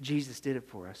Jesus did it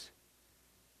for us.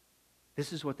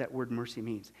 This is what that word mercy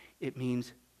means. It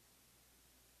means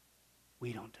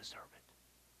we don't deserve it.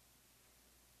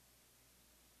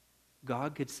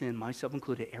 God could send, myself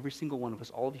included, every single one of us,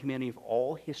 all of humanity of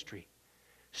all history,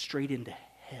 straight into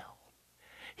hell.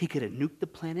 He could have nuked the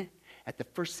planet at the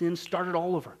first sin, started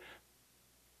all over.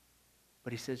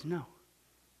 But he says, no,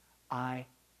 I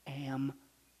am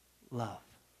love.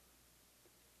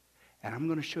 And I'm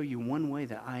going to show you one way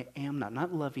that I am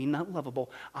not loving, not lovable.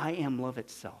 I am love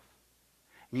itself.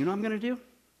 And you know what I'm going to do?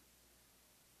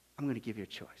 I'm going to give you a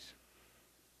choice.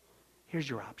 Here's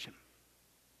your option.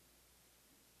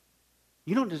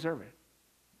 You don't deserve it,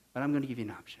 but I'm going to give you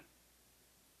an option.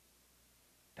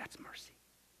 That's mercy.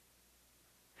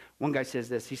 One guy says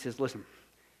this. He says, listen,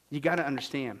 you got to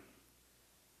understand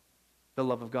the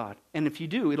love of God. And if you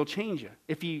do, it'll change you.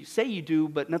 If you say you do,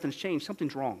 but nothing's changed,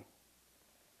 something's wrong.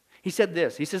 He said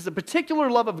this. He says, the particular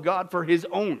love of God for his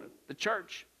own, the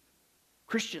church,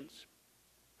 Christians.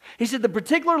 He said, the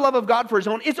particular love of God for his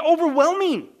own, it's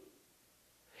overwhelming.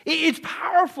 It's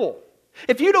powerful.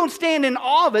 If you don't stand in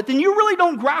awe of it, then you really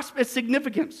don't grasp its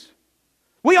significance.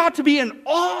 We ought to be in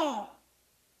awe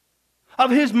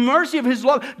of his mercy, of his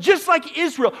love, just like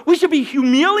Israel. We should be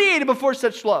humiliated before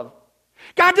such love.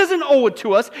 God doesn't owe it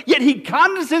to us, yet he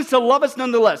condescends to love us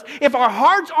nonetheless. If our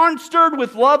hearts aren't stirred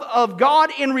with love of God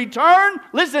in return,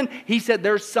 listen, he said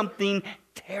there's something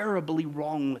terribly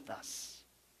wrong with us.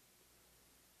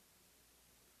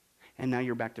 And now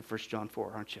you're back to 1 John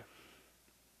 4, aren't you?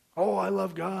 Oh, I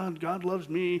love God. God loves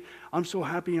me. I'm so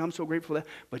happy. I'm so grateful for that.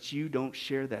 But you don't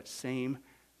share that same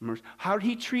mercy. How did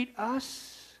he treat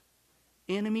us?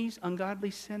 Enemies,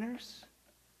 ungodly sinners?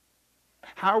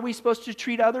 How are we supposed to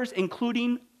treat others,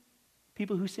 including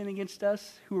people who sin against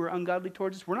us, who are ungodly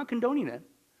towards us? We're not condoning it.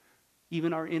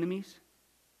 Even our enemies.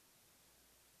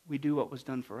 We do what was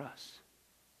done for us.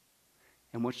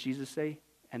 And what's Jesus say?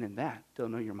 And in that, they'll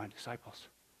know you're my disciples.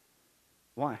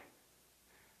 Why?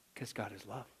 Because God is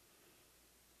love.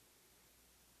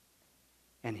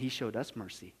 And he showed us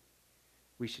mercy.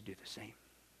 We should do the same.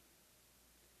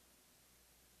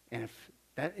 And if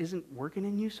that isn't working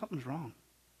in you, something's wrong.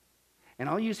 And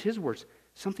I'll use his words.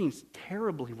 Something's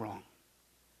terribly wrong.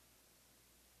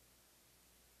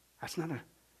 That's not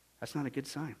a good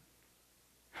sign.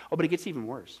 Oh, but it gets even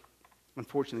worse.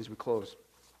 Unfortunately, as we close.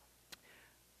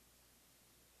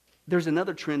 There's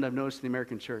another trend I've noticed in the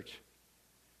American church.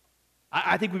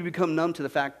 I think we've become numb to the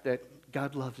fact that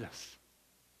God loves us.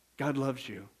 God loves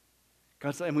you.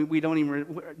 And we don't even,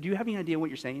 do you have any idea what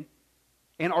you're saying?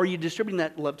 And are you distributing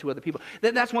that love to other people?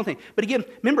 That's one thing. But again,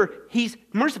 remember, He's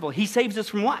merciful. He saves us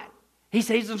from what? He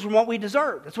saves us from what we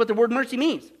deserve. That's what the word mercy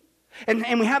means.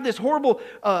 And we have this horrible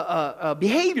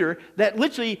behavior that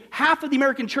literally half of the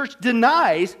American church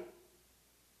denies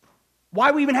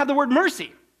why we even have the word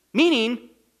mercy. Meaning,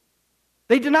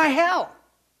 they deny hell.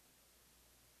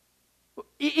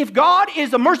 If God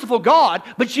is a merciful God,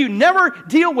 but you never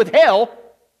deal with hell,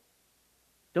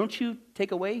 don't you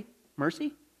take away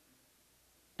mercy?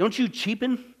 Don't you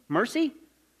cheapen mercy?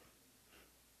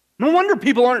 No wonder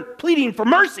people aren't pleading for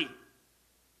mercy.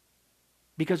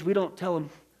 Because we don't tell them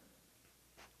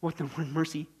what the word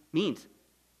mercy means.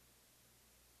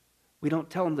 We don't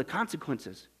tell them the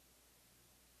consequences.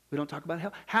 We don't talk about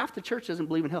hell. Half the church doesn't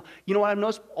believe in hell. You know what I've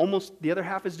noticed almost the other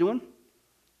half is doing?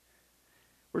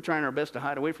 We're trying our best to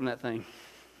hide away from that thing.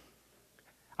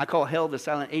 I call hell the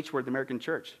silent H word in the American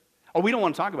church. Oh, we don't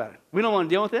want to talk about it. We don't want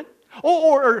to deal with it.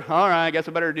 Or all right, I guess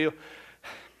I better do.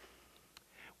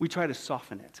 We try to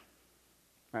soften it.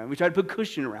 Right? We try to put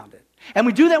cushion around it. And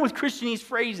we do that with Christianese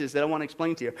phrases that I want to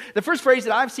explain to you. The first phrase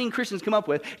that I've seen Christians come up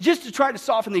with, just to try to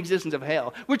soften the existence of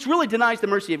hell, which really denies the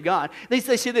mercy of God, they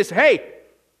say this, hey,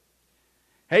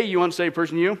 you unsaved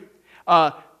person, you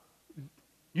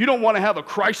don't want to have a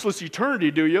Christless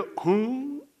eternity, do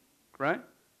you? Right?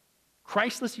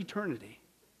 Christless eternity.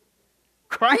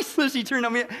 Christless eternity. I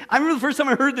mean, I remember the first time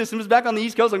I heard this, and it was back on the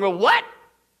East Coast. I go, what?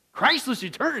 Christless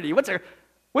eternity? What do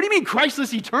you mean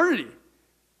Christless eternity?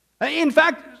 In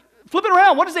fact, flip it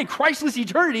around. What does a Christless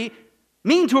eternity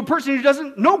mean to a person who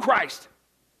doesn't know Christ?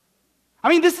 I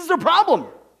mean, this is their problem.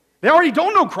 They already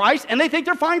don't know Christ, and they think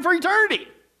they're fine for eternity.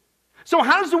 So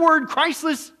how does the word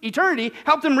Christless eternity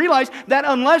help them realize that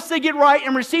unless they get right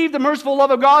and receive the merciful love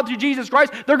of God through Jesus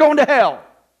Christ, they're going to hell?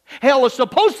 Hell is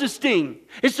supposed to sting.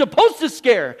 It's supposed to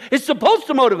scare. It's supposed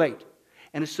to motivate.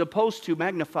 And it's supposed to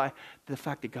magnify the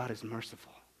fact that God is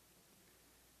merciful.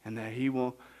 And that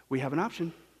we have an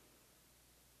option.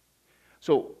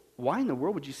 So why in the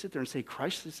world would you sit there and say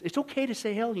Christless? It's okay to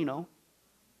say hell,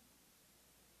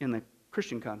 in the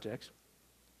Christian context.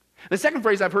 The second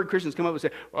phrase I've heard Christians come up and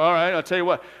say, all right, I'll tell you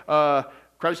what,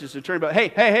 Christless eternity, but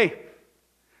hey,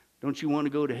 don't you want to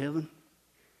go to heaven?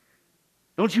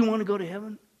 Don't you want to go to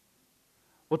heaven?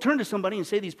 Well, turn to somebody and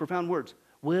say these profound words.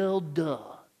 Well, duh.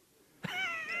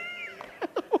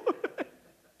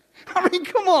 I mean,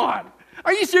 come on.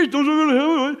 Are you serious? Don't you go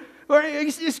to heaven?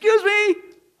 Excuse me?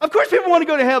 Of course people want to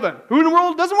go to heaven. Who in the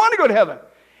world doesn't want to go to heaven?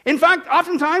 In fact,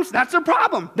 oftentimes, that's their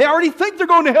problem. They already think they're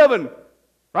going to heaven.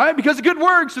 Right? Because of good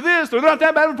works or this, or they're not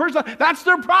that bad of a person. That's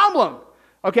their problem.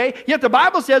 Okay? Yet the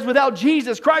Bible says without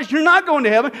Jesus Christ, you're not going to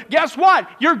heaven. Guess what?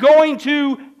 You're going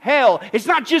to hell. It's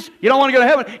not just you don't want to go to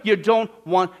heaven. You don't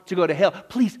want to go to hell.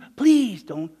 Please, please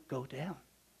don't go to hell.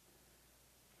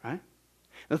 Right?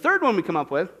 The third one we come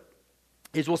up with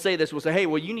is we'll say this. We'll say, hey,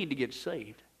 well, you need to get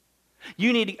saved.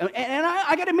 You need to, and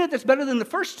I got to admit that's better than the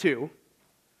first two.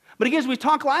 But again, as we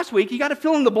talked last week, you got to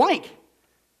fill in the blank.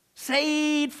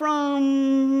 Saved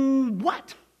from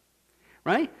what?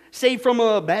 Right? Saved from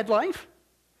a bad life?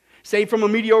 Saved from a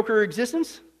mediocre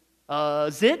existence?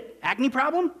 Zit? Acne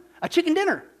problem? A chicken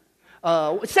dinner?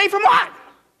 Saved from what?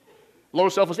 Low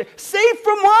self-esteem. Saved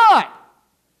from what?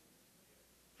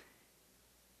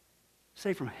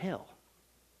 Saved from hell.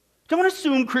 Don't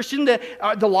assume, Christian, that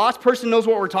the lost person knows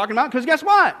what we're talking about, because guess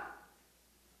what?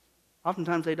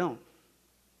 Oftentimes they don't.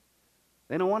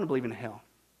 They don't want to believe in hell.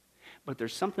 But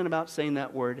there's something about saying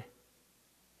that word,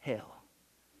 hell.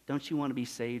 Don't you want to be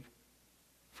saved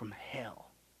from hell?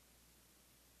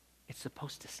 It's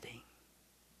supposed to sting.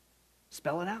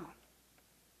 Spell it out.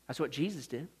 That's what Jesus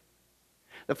did.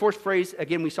 The fourth phrase,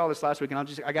 again, we saw this last week,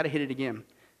 and I got to hit it again.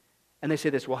 And they say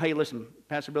this, well, hey, listen,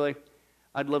 Pastor Billy,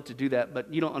 I'd love to do that,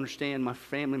 but you don't understand my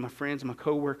family, my friends, my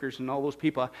coworkers, and all those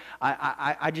people.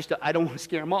 I don't want to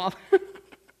scare them off.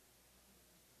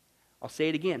 I'll say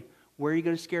it again. Where are you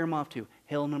going to scare them off to?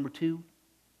 Hell number 2?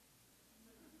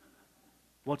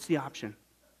 What's the option?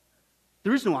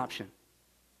 There is no option.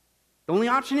 The only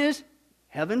option is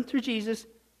heaven through Jesus,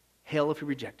 hell if you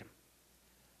reject him.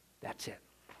 That's it.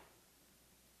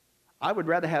 I would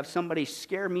rather have somebody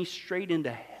scare me straight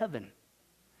into heaven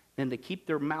than to keep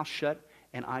their mouth shut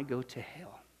and I go to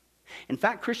hell. In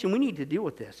fact, Christian, we need to deal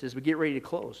with this as we get ready to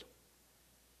close.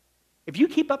 If you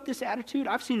keep up this attitude,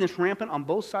 I've seen this rampant on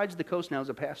both sides of the coast now as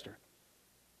a pastor.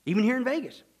 Even here in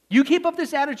Vegas. You keep up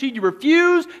this attitude, you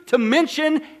refuse to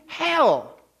mention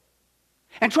hell.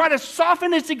 and try to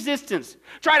soften its existence,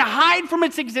 try to hide from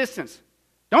its existence.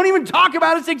 Don't even talk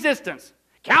about its existence.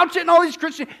 Couch it in all these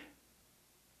Christian.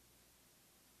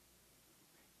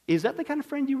 Is that the kind of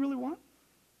friend you really want?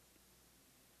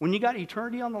 When you got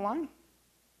eternity on the line?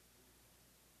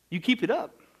 You keep it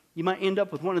up, you might end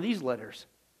up with one of these letters,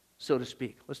 so to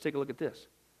speak. Let's take a look at this.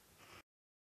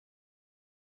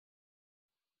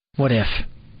 What if?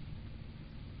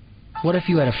 What if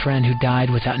you had a friend who died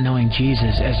without knowing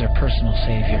Jesus as their personal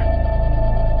Savior?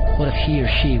 What if he or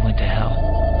she went to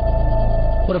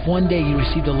hell? What if one day you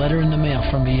received a letter in the mail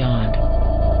from beyond?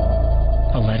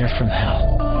 A letter from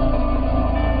hell.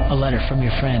 A letter from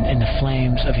your friend in the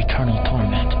flames of eternal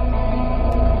torment.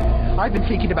 I've been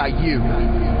thinking about you.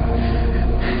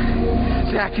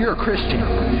 Zach, you're a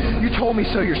Christian. You told me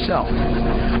so yourself.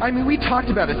 I mean, we talked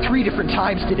about it 3 different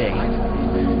times today.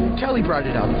 Kelly brought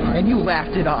it up, and you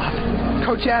laughed it off.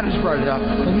 Coach Adams brought it up,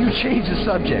 and you changed the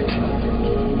subject.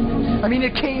 I mean,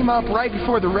 it came up right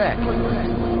before the wreck.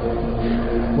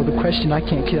 Well, the question I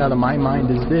can't get out of my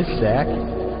mind is this, Zach.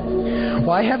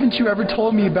 Why haven't you ever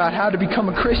told me about how to become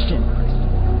a Christian?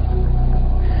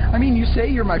 I mean, you say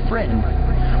you're my friend,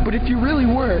 but if you really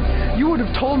were, you would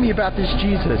have told me about this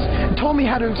Jesus and told me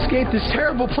how to escape this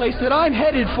terrible place that I'm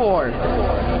headed for.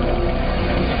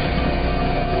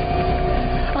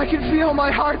 I can feel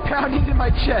my heart pounding in my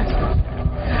chest.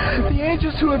 The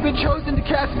angels who have been chosen to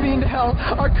cast me into hell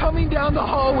are coming down the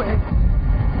hallway.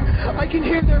 I can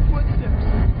hear their footsteps.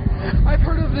 I've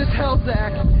heard of this hell,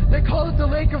 Zach. They call it the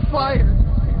lake of fire.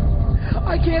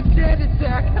 I can't stand it,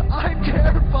 Zach. I'm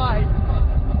terrified.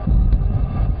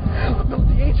 No,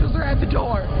 the angels are at the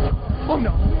door. Oh,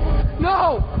 no.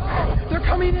 No! They're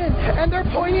coming in, and they're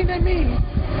pointing at me.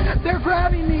 They're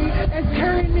grabbing me and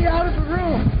carrying me out of the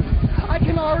room. I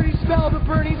can already smell the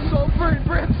burning sulfur and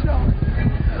brimstone.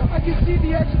 I can see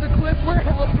the edge of the cliff where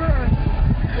hell burns.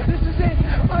 This is it.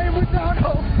 I am without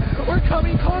hope. We're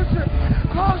coming closer,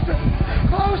 closer,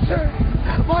 closer.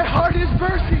 My heart is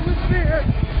bursting with fear.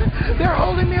 They're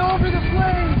holding me over the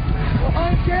flames.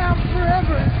 I'm damned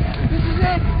forever. This is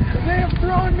it. They have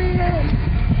thrown me in.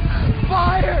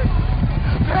 Fire,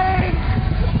 pain,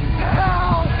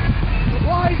 hell.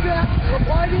 Why, Zach?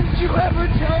 Why didn't you ever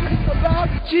tell me about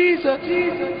Jesus?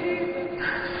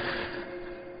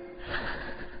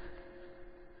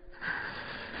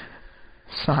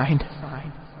 Signed.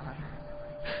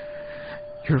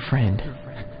 Your friend,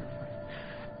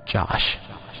 Josh.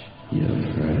 Your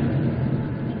friend,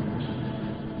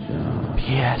 Josh.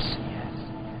 P.S.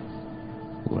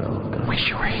 Welcome. Wish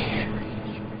you were here.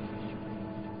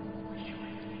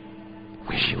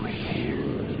 Wish you were here.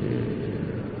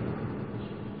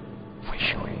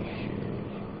 Wish you were here.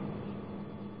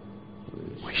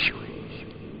 Wish you were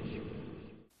here.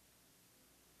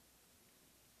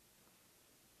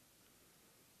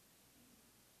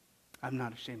 I'm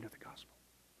not ashamed of the gospel.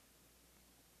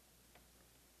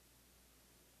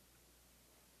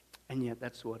 And yet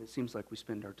that's what it seems like we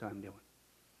spend our time doing.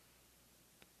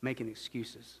 Making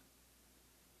excuses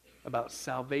about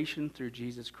salvation through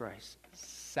Jesus Christ.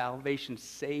 Salvation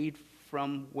saved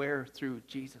from where? Through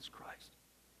Jesus Christ.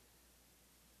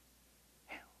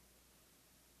 Hell.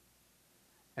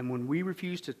 And when we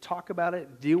refuse to talk about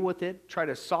it, deal with it, try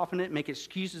to soften it, make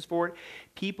excuses for it,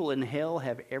 people in hell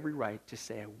have every right to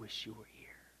say, I wish you were here.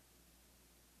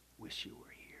 Wish you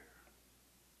were here.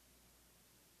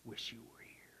 Wish you were here.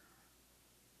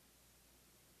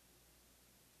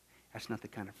 That's not the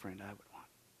kind of friend I would want.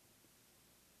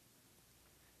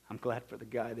 I'm glad for the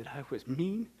guy that I was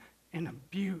mean and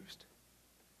abused.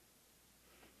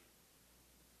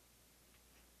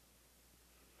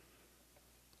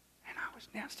 And I was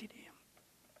nasty to him.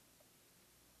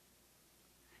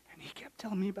 And he kept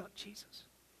telling me about Jesus.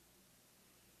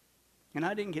 And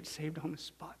I didn't get saved on the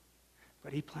spot,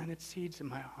 but he planted seeds in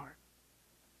my heart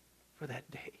for that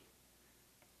day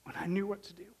when I knew what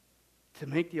to do, to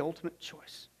make the ultimate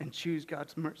choice and choose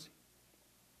God's mercy.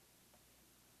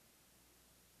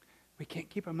 We can't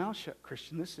keep our mouth shut,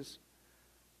 Christian. This is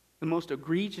the most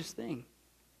egregious thing.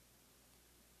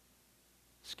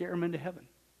 Scare them into heaven.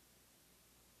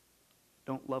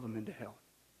 Don't love them into hell.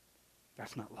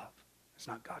 That's not love. That's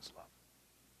not God's love.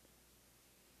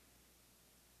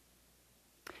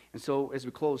 And so, as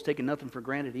we close, taking nothing for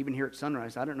granted, even here at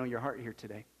Sunrise, I don't know your heart here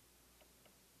today.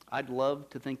 I'd love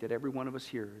to think that every one of us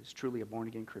here is truly a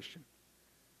born-again Christian.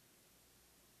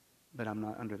 But I'm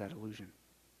not under that illusion.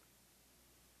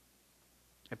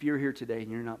 If you're here today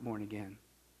and you're not born again,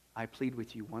 I plead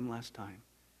with you one last time.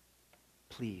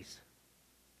 Please,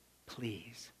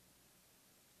 please,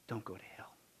 don't go to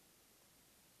hell.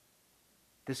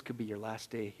 This could be your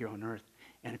last day here on earth.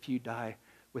 And if you die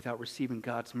without receiving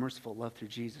God's merciful love through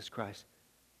Jesus Christ,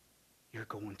 you're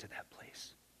going to that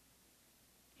place.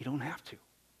 You don't have to.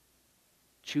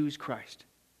 Choose Christ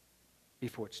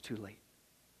before it's too late.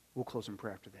 We'll close in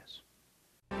prayer after this.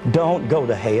 Don't go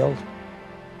to hell.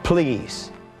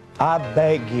 Please, I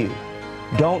beg you,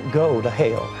 don't go to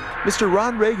hell. Mr.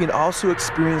 Ron Reagan also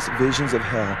experienced visions of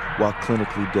hell while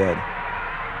clinically dead.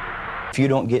 If you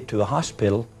don't get to a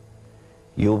hospital,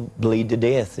 you'll bleed to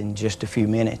death in just a few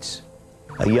minutes.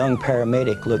 A young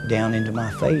paramedic looked down into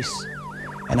my face,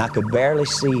 and I could barely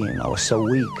see him. I was so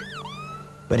weak.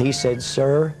 But he said,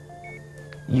 "Sir,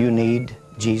 you need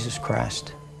Jesus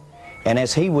Christ." And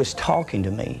as he was talking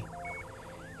to me,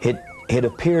 it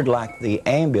appeared like the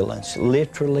ambulance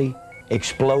literally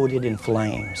exploded in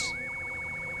flames.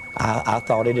 I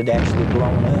thought it had actually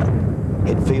blown up.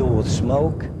 It filled with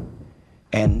smoke,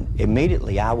 and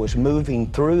immediately I was moving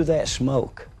through that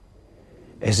smoke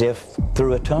as if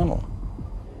through a tunnel.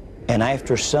 And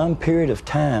after some period of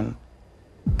time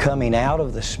coming out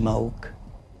of the smoke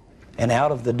and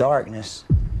out of the darkness,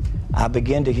 I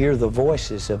began to hear the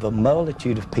voices of a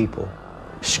multitude of people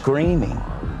screaming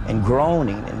and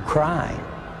groaning and crying.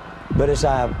 But as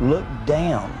I looked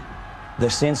down, the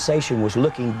sensation was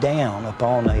looking down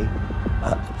upon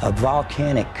a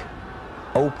volcanic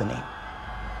opening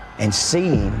and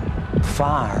seeing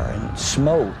fire and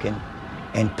smoke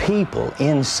and people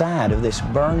inside of this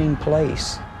burning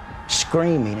place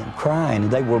screaming and crying.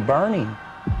 They were burning,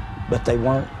 but they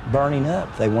weren't burning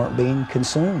up. They weren't being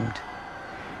consumed.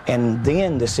 And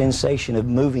then the sensation of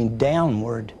moving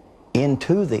downward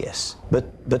into this.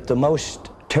 But the most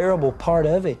terrible part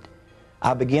of it,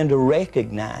 I began to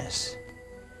recognize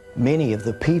many of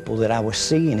the people that I was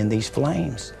seeing in these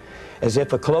flames. As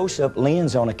if a close-up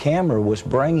lens on a camera was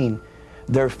bringing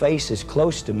their faces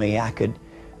close to me, I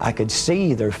could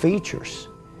see their features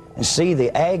and see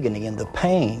the agony and the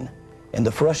pain and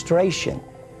the frustration.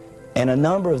 And a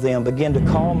number of them began to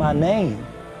call my name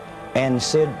and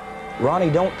said, "Ronnie,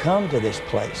 don't come to this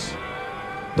place.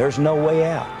 There's no way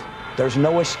out. There's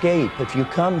no escape. If you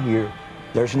come here,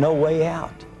 there's no way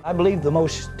out." I believe the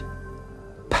most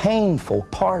painful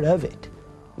part of it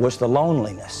was the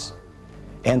loneliness.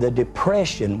 And the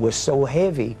depression was so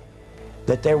heavy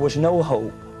that there was no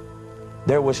hope.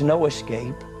 There was no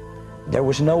escape. There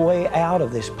was no way out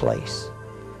of this place.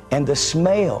 And the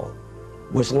smell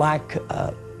was like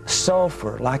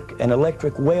sulfur, like an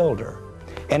electric welder.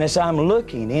 And as I'm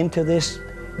looking into this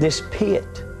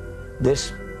pit,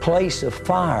 this place of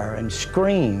fire and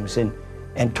screams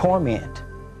and torment,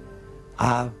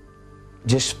 I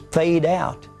just fade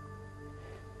out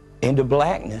into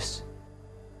blackness.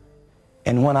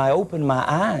 And when I open my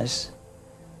eyes,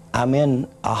 I'm in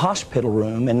a hospital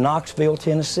room in Knoxville,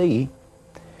 Tennessee.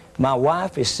 My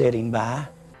wife is sitting by.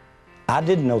 I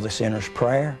didn't know the sinner's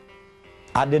prayer.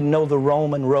 I didn't know the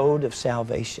Roman road of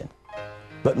salvation.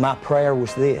 But my prayer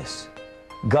was this: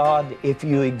 God, if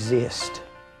you exist,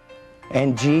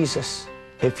 and Jesus,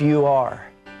 if you are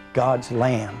God's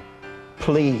Lamb,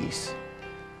 please,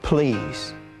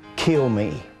 please kill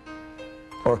me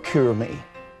or cure me.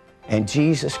 And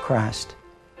Jesus Christ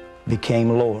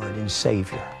became Lord and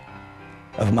Savior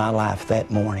of my life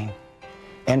that morning.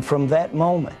 And from that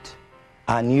moment,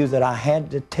 I knew that I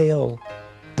had to tell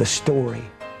the story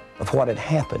of what had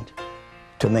happened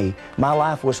to me. My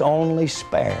life was only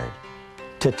spared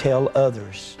to tell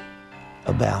others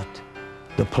about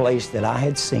the place that I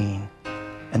had seen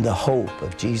and the hope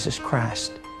of Jesus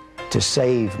Christ to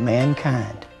save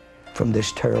mankind from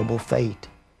this terrible fate.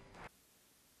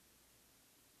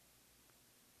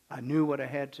 I knew what I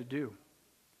had to do.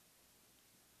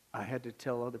 I had to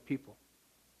tell other people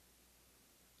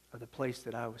of the place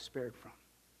that I was spared from.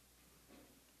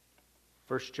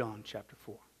 1 John chapter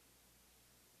 4.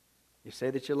 You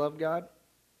say that you love God,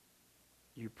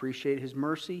 you appreciate His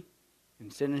mercy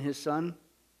in sending His Son.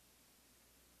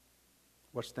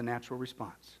 What's the natural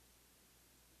response?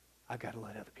 I got to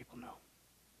let other people know.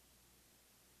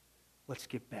 Let's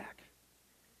get back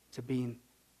to being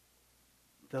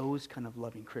those kind of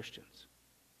loving Christians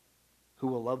who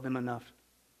will love them enough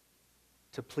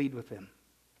to plead with them.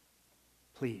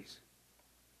 Please,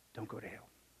 don't go to hell.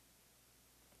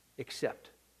 Accept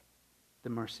the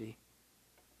mercy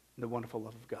and the wonderful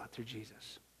love of God through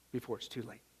Jesus before it's too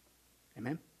late.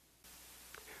 Amen?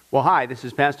 Well, hi, this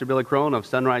is Pastor Billy Crone of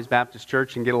Sunrise Baptist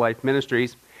Church and Get a Life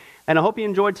Ministries, and I hope you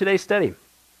enjoyed today's study.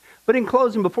 But in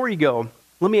closing, before you go,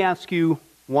 let me ask you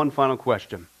one final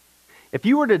question. If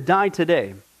you were to die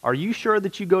today, are you sure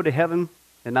that you go to heaven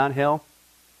and not hell?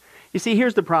 You see,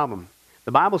 here's the problem.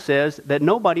 The Bible says that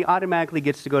nobody automatically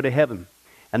gets to go to heaven,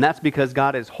 and that's because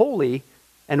God is holy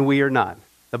and we are not.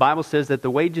 The Bible says that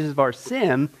the wages of our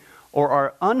sin or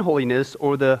our unholiness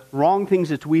or the wrong things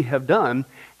that we have done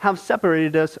have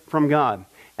separated us from God.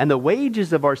 And the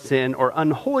wages of our sin or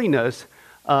unholiness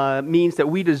means that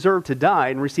we deserve to die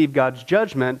and receive God's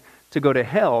judgment to go to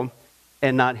hell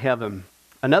and not heaven.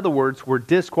 In other words, we're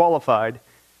disqualified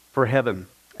for heaven.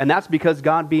 And that's because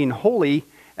God being holy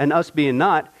and us being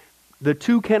not, the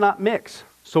two cannot mix.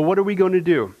 So what are we going to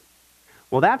do?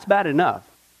 Well, that's bad enough.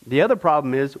 The other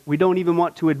problem is we don't even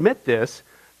want to admit this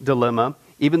dilemma,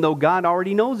 even though God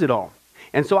already knows it all.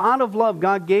 And so out of love,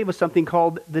 God gave us something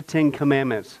called the Ten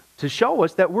Commandments to show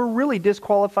us that we're really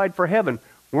disqualified for heaven.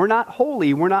 We're not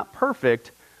holy. We're not perfect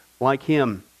like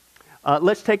Him.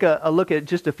 Let's take a look at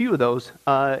just a few of those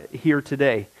here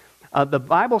today. The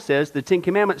Bible says, the Ten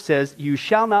Commandments says, you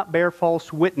shall not bear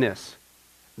false witness.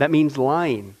 That means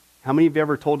lying. How many of you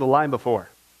ever told a lie before?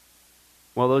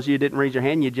 Well, those of you who didn't raise your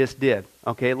hand, you just did.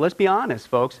 Okay, let's be honest,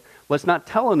 folks. Let's not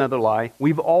tell another lie.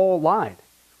 We've all lied.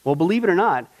 Well, believe it or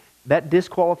not, that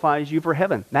disqualifies you for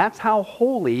heaven. That's how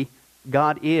holy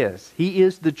God is. He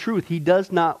is the truth. He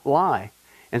does not lie.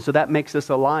 And so that makes us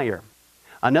a liar.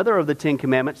 Another of the Ten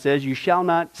Commandments says, you shall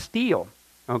not steal.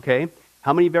 Okay?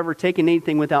 How many of you have ever taken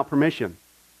anything without permission?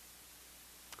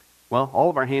 Well, all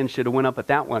of our hands should have went up at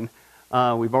that one.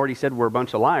 We've already said we're a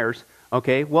bunch of liars.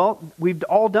 Okay, well, we've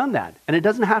all done that. And it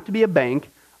doesn't have to be a bank.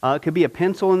 It could be a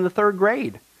pencil in the 3rd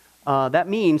grade. That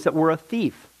means that we're a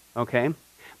thief. Okay?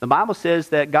 The Bible says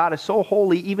that God is so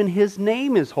holy, even His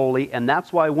name is holy. And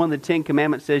that's why one of the Ten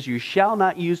Commandments says, you shall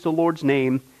not use the Lord's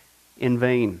name in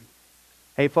vain.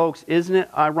 Hey, folks, isn't it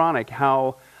ironic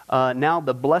how now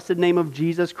the blessed name of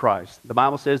Jesus Christ, the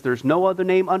Bible says there's no other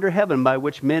name under heaven by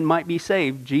which men might be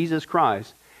saved, Jesus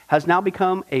Christ, has now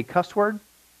become a cuss word?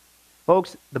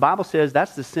 Folks, the Bible says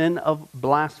that's the sin of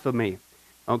blasphemy,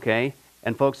 okay?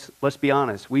 And folks, let's be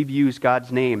honest. We've used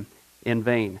God's name in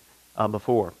vain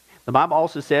before. The Bible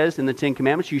also says in the Ten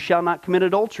Commandments, you shall not commit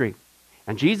adultery.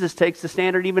 And Jesus takes the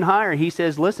standard even higher. He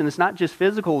says, listen, it's not just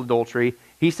physical adultery.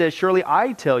 He says, surely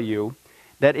I tell you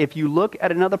that if you look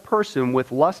at another person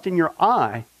with lust in your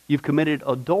eye, you've committed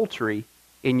adultery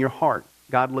in your heart.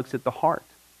 God looks at the heart.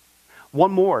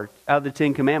 One more out of the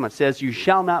Ten Commandments says, you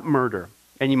shall not murder.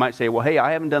 And you might say, well, hey,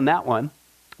 I haven't done that one.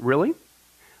 Really?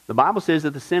 The Bible says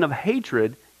that the sin of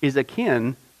hatred is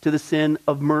akin to the sin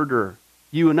of murder.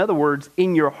 You, in other words,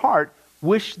 in your heart,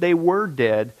 wish they were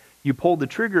dead. You pulled the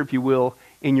trigger, if you will,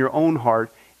 in your own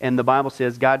heart. And the Bible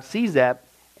says God sees that,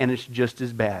 and it's just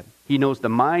as bad. He knows the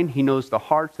mind, He knows the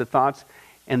hearts, the thoughts,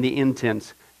 and the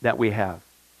intents that we have.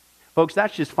 Folks,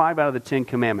 that's just 5 out of the 10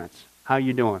 Commandments. How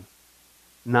you doing?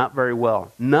 Not very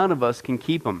well. None of us can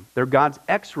keep them. They're God's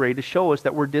x-ray to show us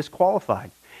that we're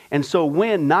disqualified. And so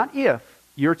when, not if,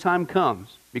 your time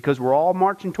comes, because we're all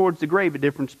marching towards the grave at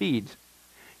different speeds,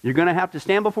 you're going to have to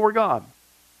stand before God.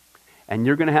 And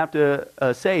you're going to have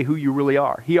to say who you really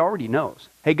are. He already knows.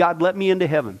 Hey, God, let me into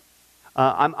heaven.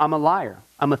 I'm a liar.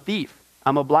 I'm a thief.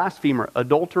 I'm a blasphemer,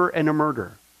 adulterer, and a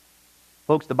murderer.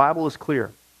 Folks, the Bible is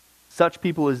clear. Such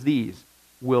people as these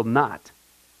will not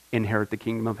inherit the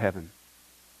kingdom of heaven.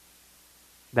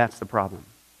 That's the problem.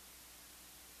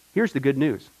 Here's the good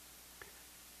news.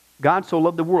 God so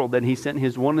loved the world that He sent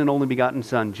His one and only begotten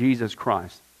Son, Jesus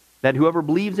Christ, that whoever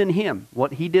believes in Him,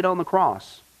 what He did on the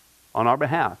cross on our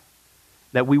behalf,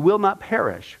 that we will not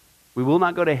perish, we will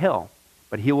not go to hell,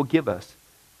 but He will give us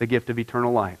the gift of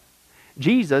eternal life.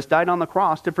 Jesus died on the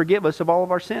cross to forgive us of all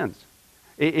of our sins.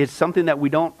 It's something that we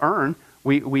don't earn.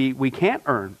 We can't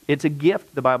earn. It's a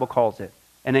gift, the Bible calls it,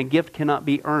 and a gift cannot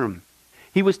be earned.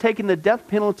 He was taking the death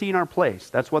penalty in our place.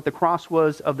 That's what the cross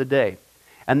was of the day.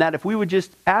 And that if we would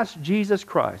just ask Jesus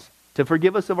Christ to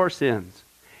forgive us of our sins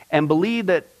and believe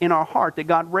that in our heart that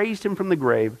God raised Him from the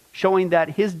grave, showing that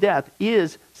His death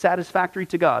is satisfactory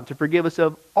to God to forgive us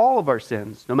of all of our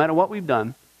sins, no matter what we've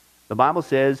done, the Bible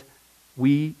says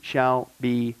we shall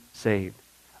be saved.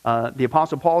 The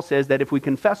Apostle Paul says that if we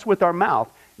confess with our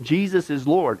mouth Jesus is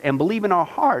Lord and believe in our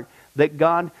heart that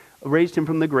God raised Him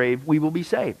from the grave, we will be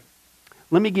saved.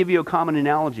 Let me give you a common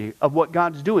analogy of what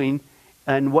God's doing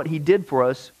and what He did for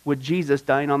us with Jesus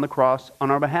dying on the cross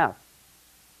on our behalf.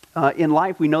 In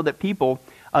life, we know that people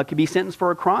can be sentenced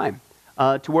for a crime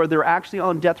to where they're actually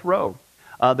on death row.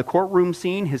 The courtroom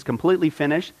scene has completely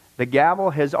finished. The gavel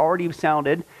has already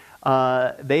sounded.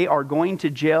 They are going to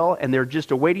jail, and they're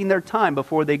just awaiting their time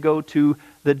before they go to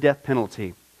the death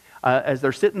penalty. As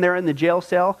they're sitting there in the jail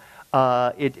cell,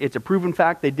 it's a proven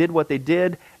fact they did what they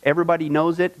did. Everybody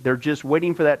knows it. They're just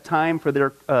waiting for that time for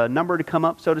their number to come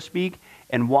up, so to speak,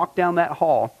 and walk down that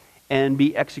hall and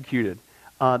be executed.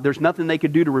 There's nothing they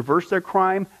could do to reverse their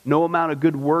crime. No amount of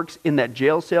good works in that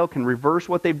jail cell can reverse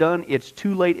what they've done. It's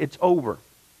too late. It's over.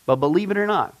 But believe it or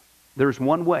not, there's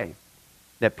one way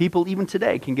that people even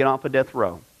today can get off a death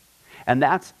row. And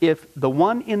that's if the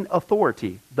one in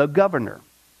authority, the governor,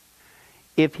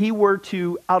 if he were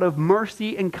to, out of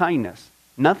mercy and kindness,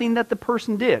 nothing that the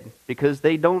person did, because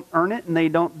they don't earn it and they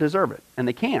don't deserve it, and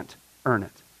they can't earn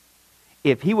it.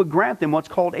 If he would grant them what's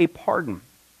called a pardon,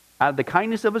 out of the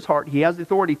kindness of his heart, he has the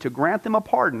authority to grant them a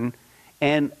pardon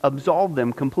and absolve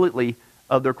them completely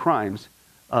of their crimes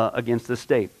against the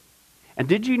state. And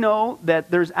did you know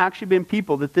that there's actually been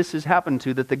people that this has happened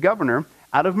to, that the governor,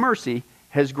 out of mercy,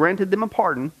 has granted them a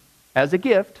pardon as a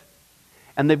gift,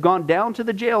 and they've gone down to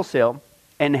the jail cell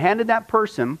and handed that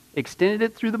person, extended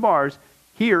it through the bars,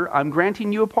 here, I'm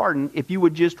granting you a pardon. If you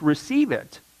would just receive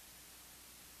it,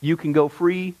 you can go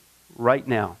free right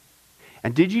now.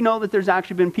 And did you know that there's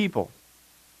actually been people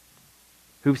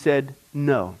who've said,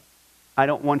 no, I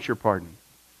don't want your pardon.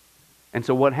 And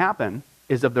so what happened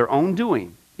is, of their own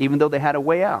doing, even though they had a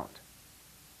way out,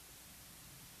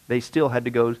 they still had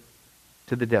to go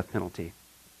to the death penalty.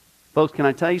 Folks, can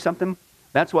I tell you something?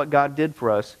 That's what God did for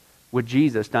us with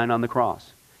Jesus dying on the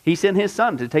cross. He sent his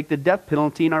son to take the death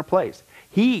penalty in our place.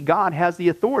 God has the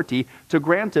authority to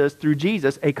grant us through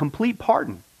Jesus a complete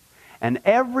pardon. And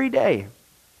every day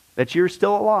that you're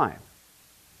still alive,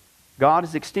 God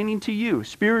is extending to you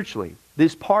spiritually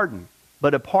this pardon.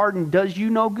 But a pardon does you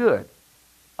no good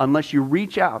unless you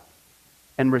reach out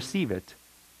and receive it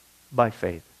by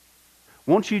faith.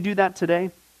 Won't you do that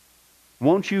today?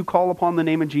 Won't you call upon the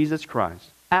name of Jesus Christ?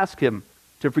 Ask him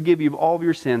to forgive you of all of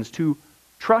your sins, to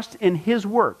trust in his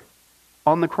work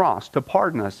on the cross to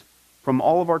pardon us from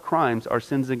all of our crimes, our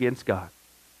sins against God.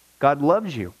 God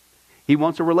loves you. He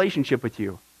wants a relationship with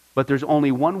you. But there's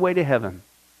only one way to heaven.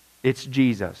 It's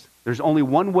Jesus. There's only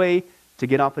one way to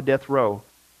get off a death row.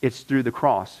 It's through the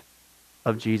cross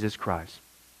of Jesus Christ.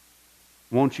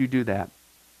 Won't you do that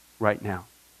right now?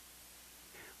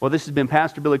 Well, this has been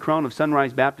Pastor Billy Crone of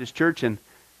Sunrise Baptist Church and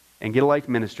Get a Life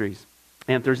Ministries.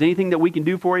 And if there's anything that we can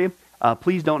do for you,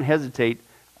 please don't hesitate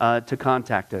to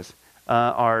contact us.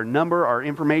 Our number, our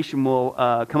information will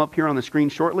come up here on the screen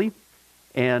shortly.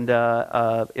 And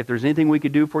if there's anything we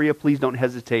could do for you, please don't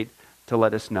hesitate to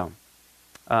let us know.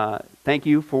 Thank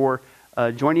you for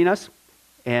joining us.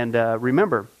 And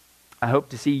remember, I hope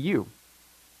to see you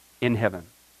in heaven.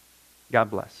 God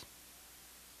bless.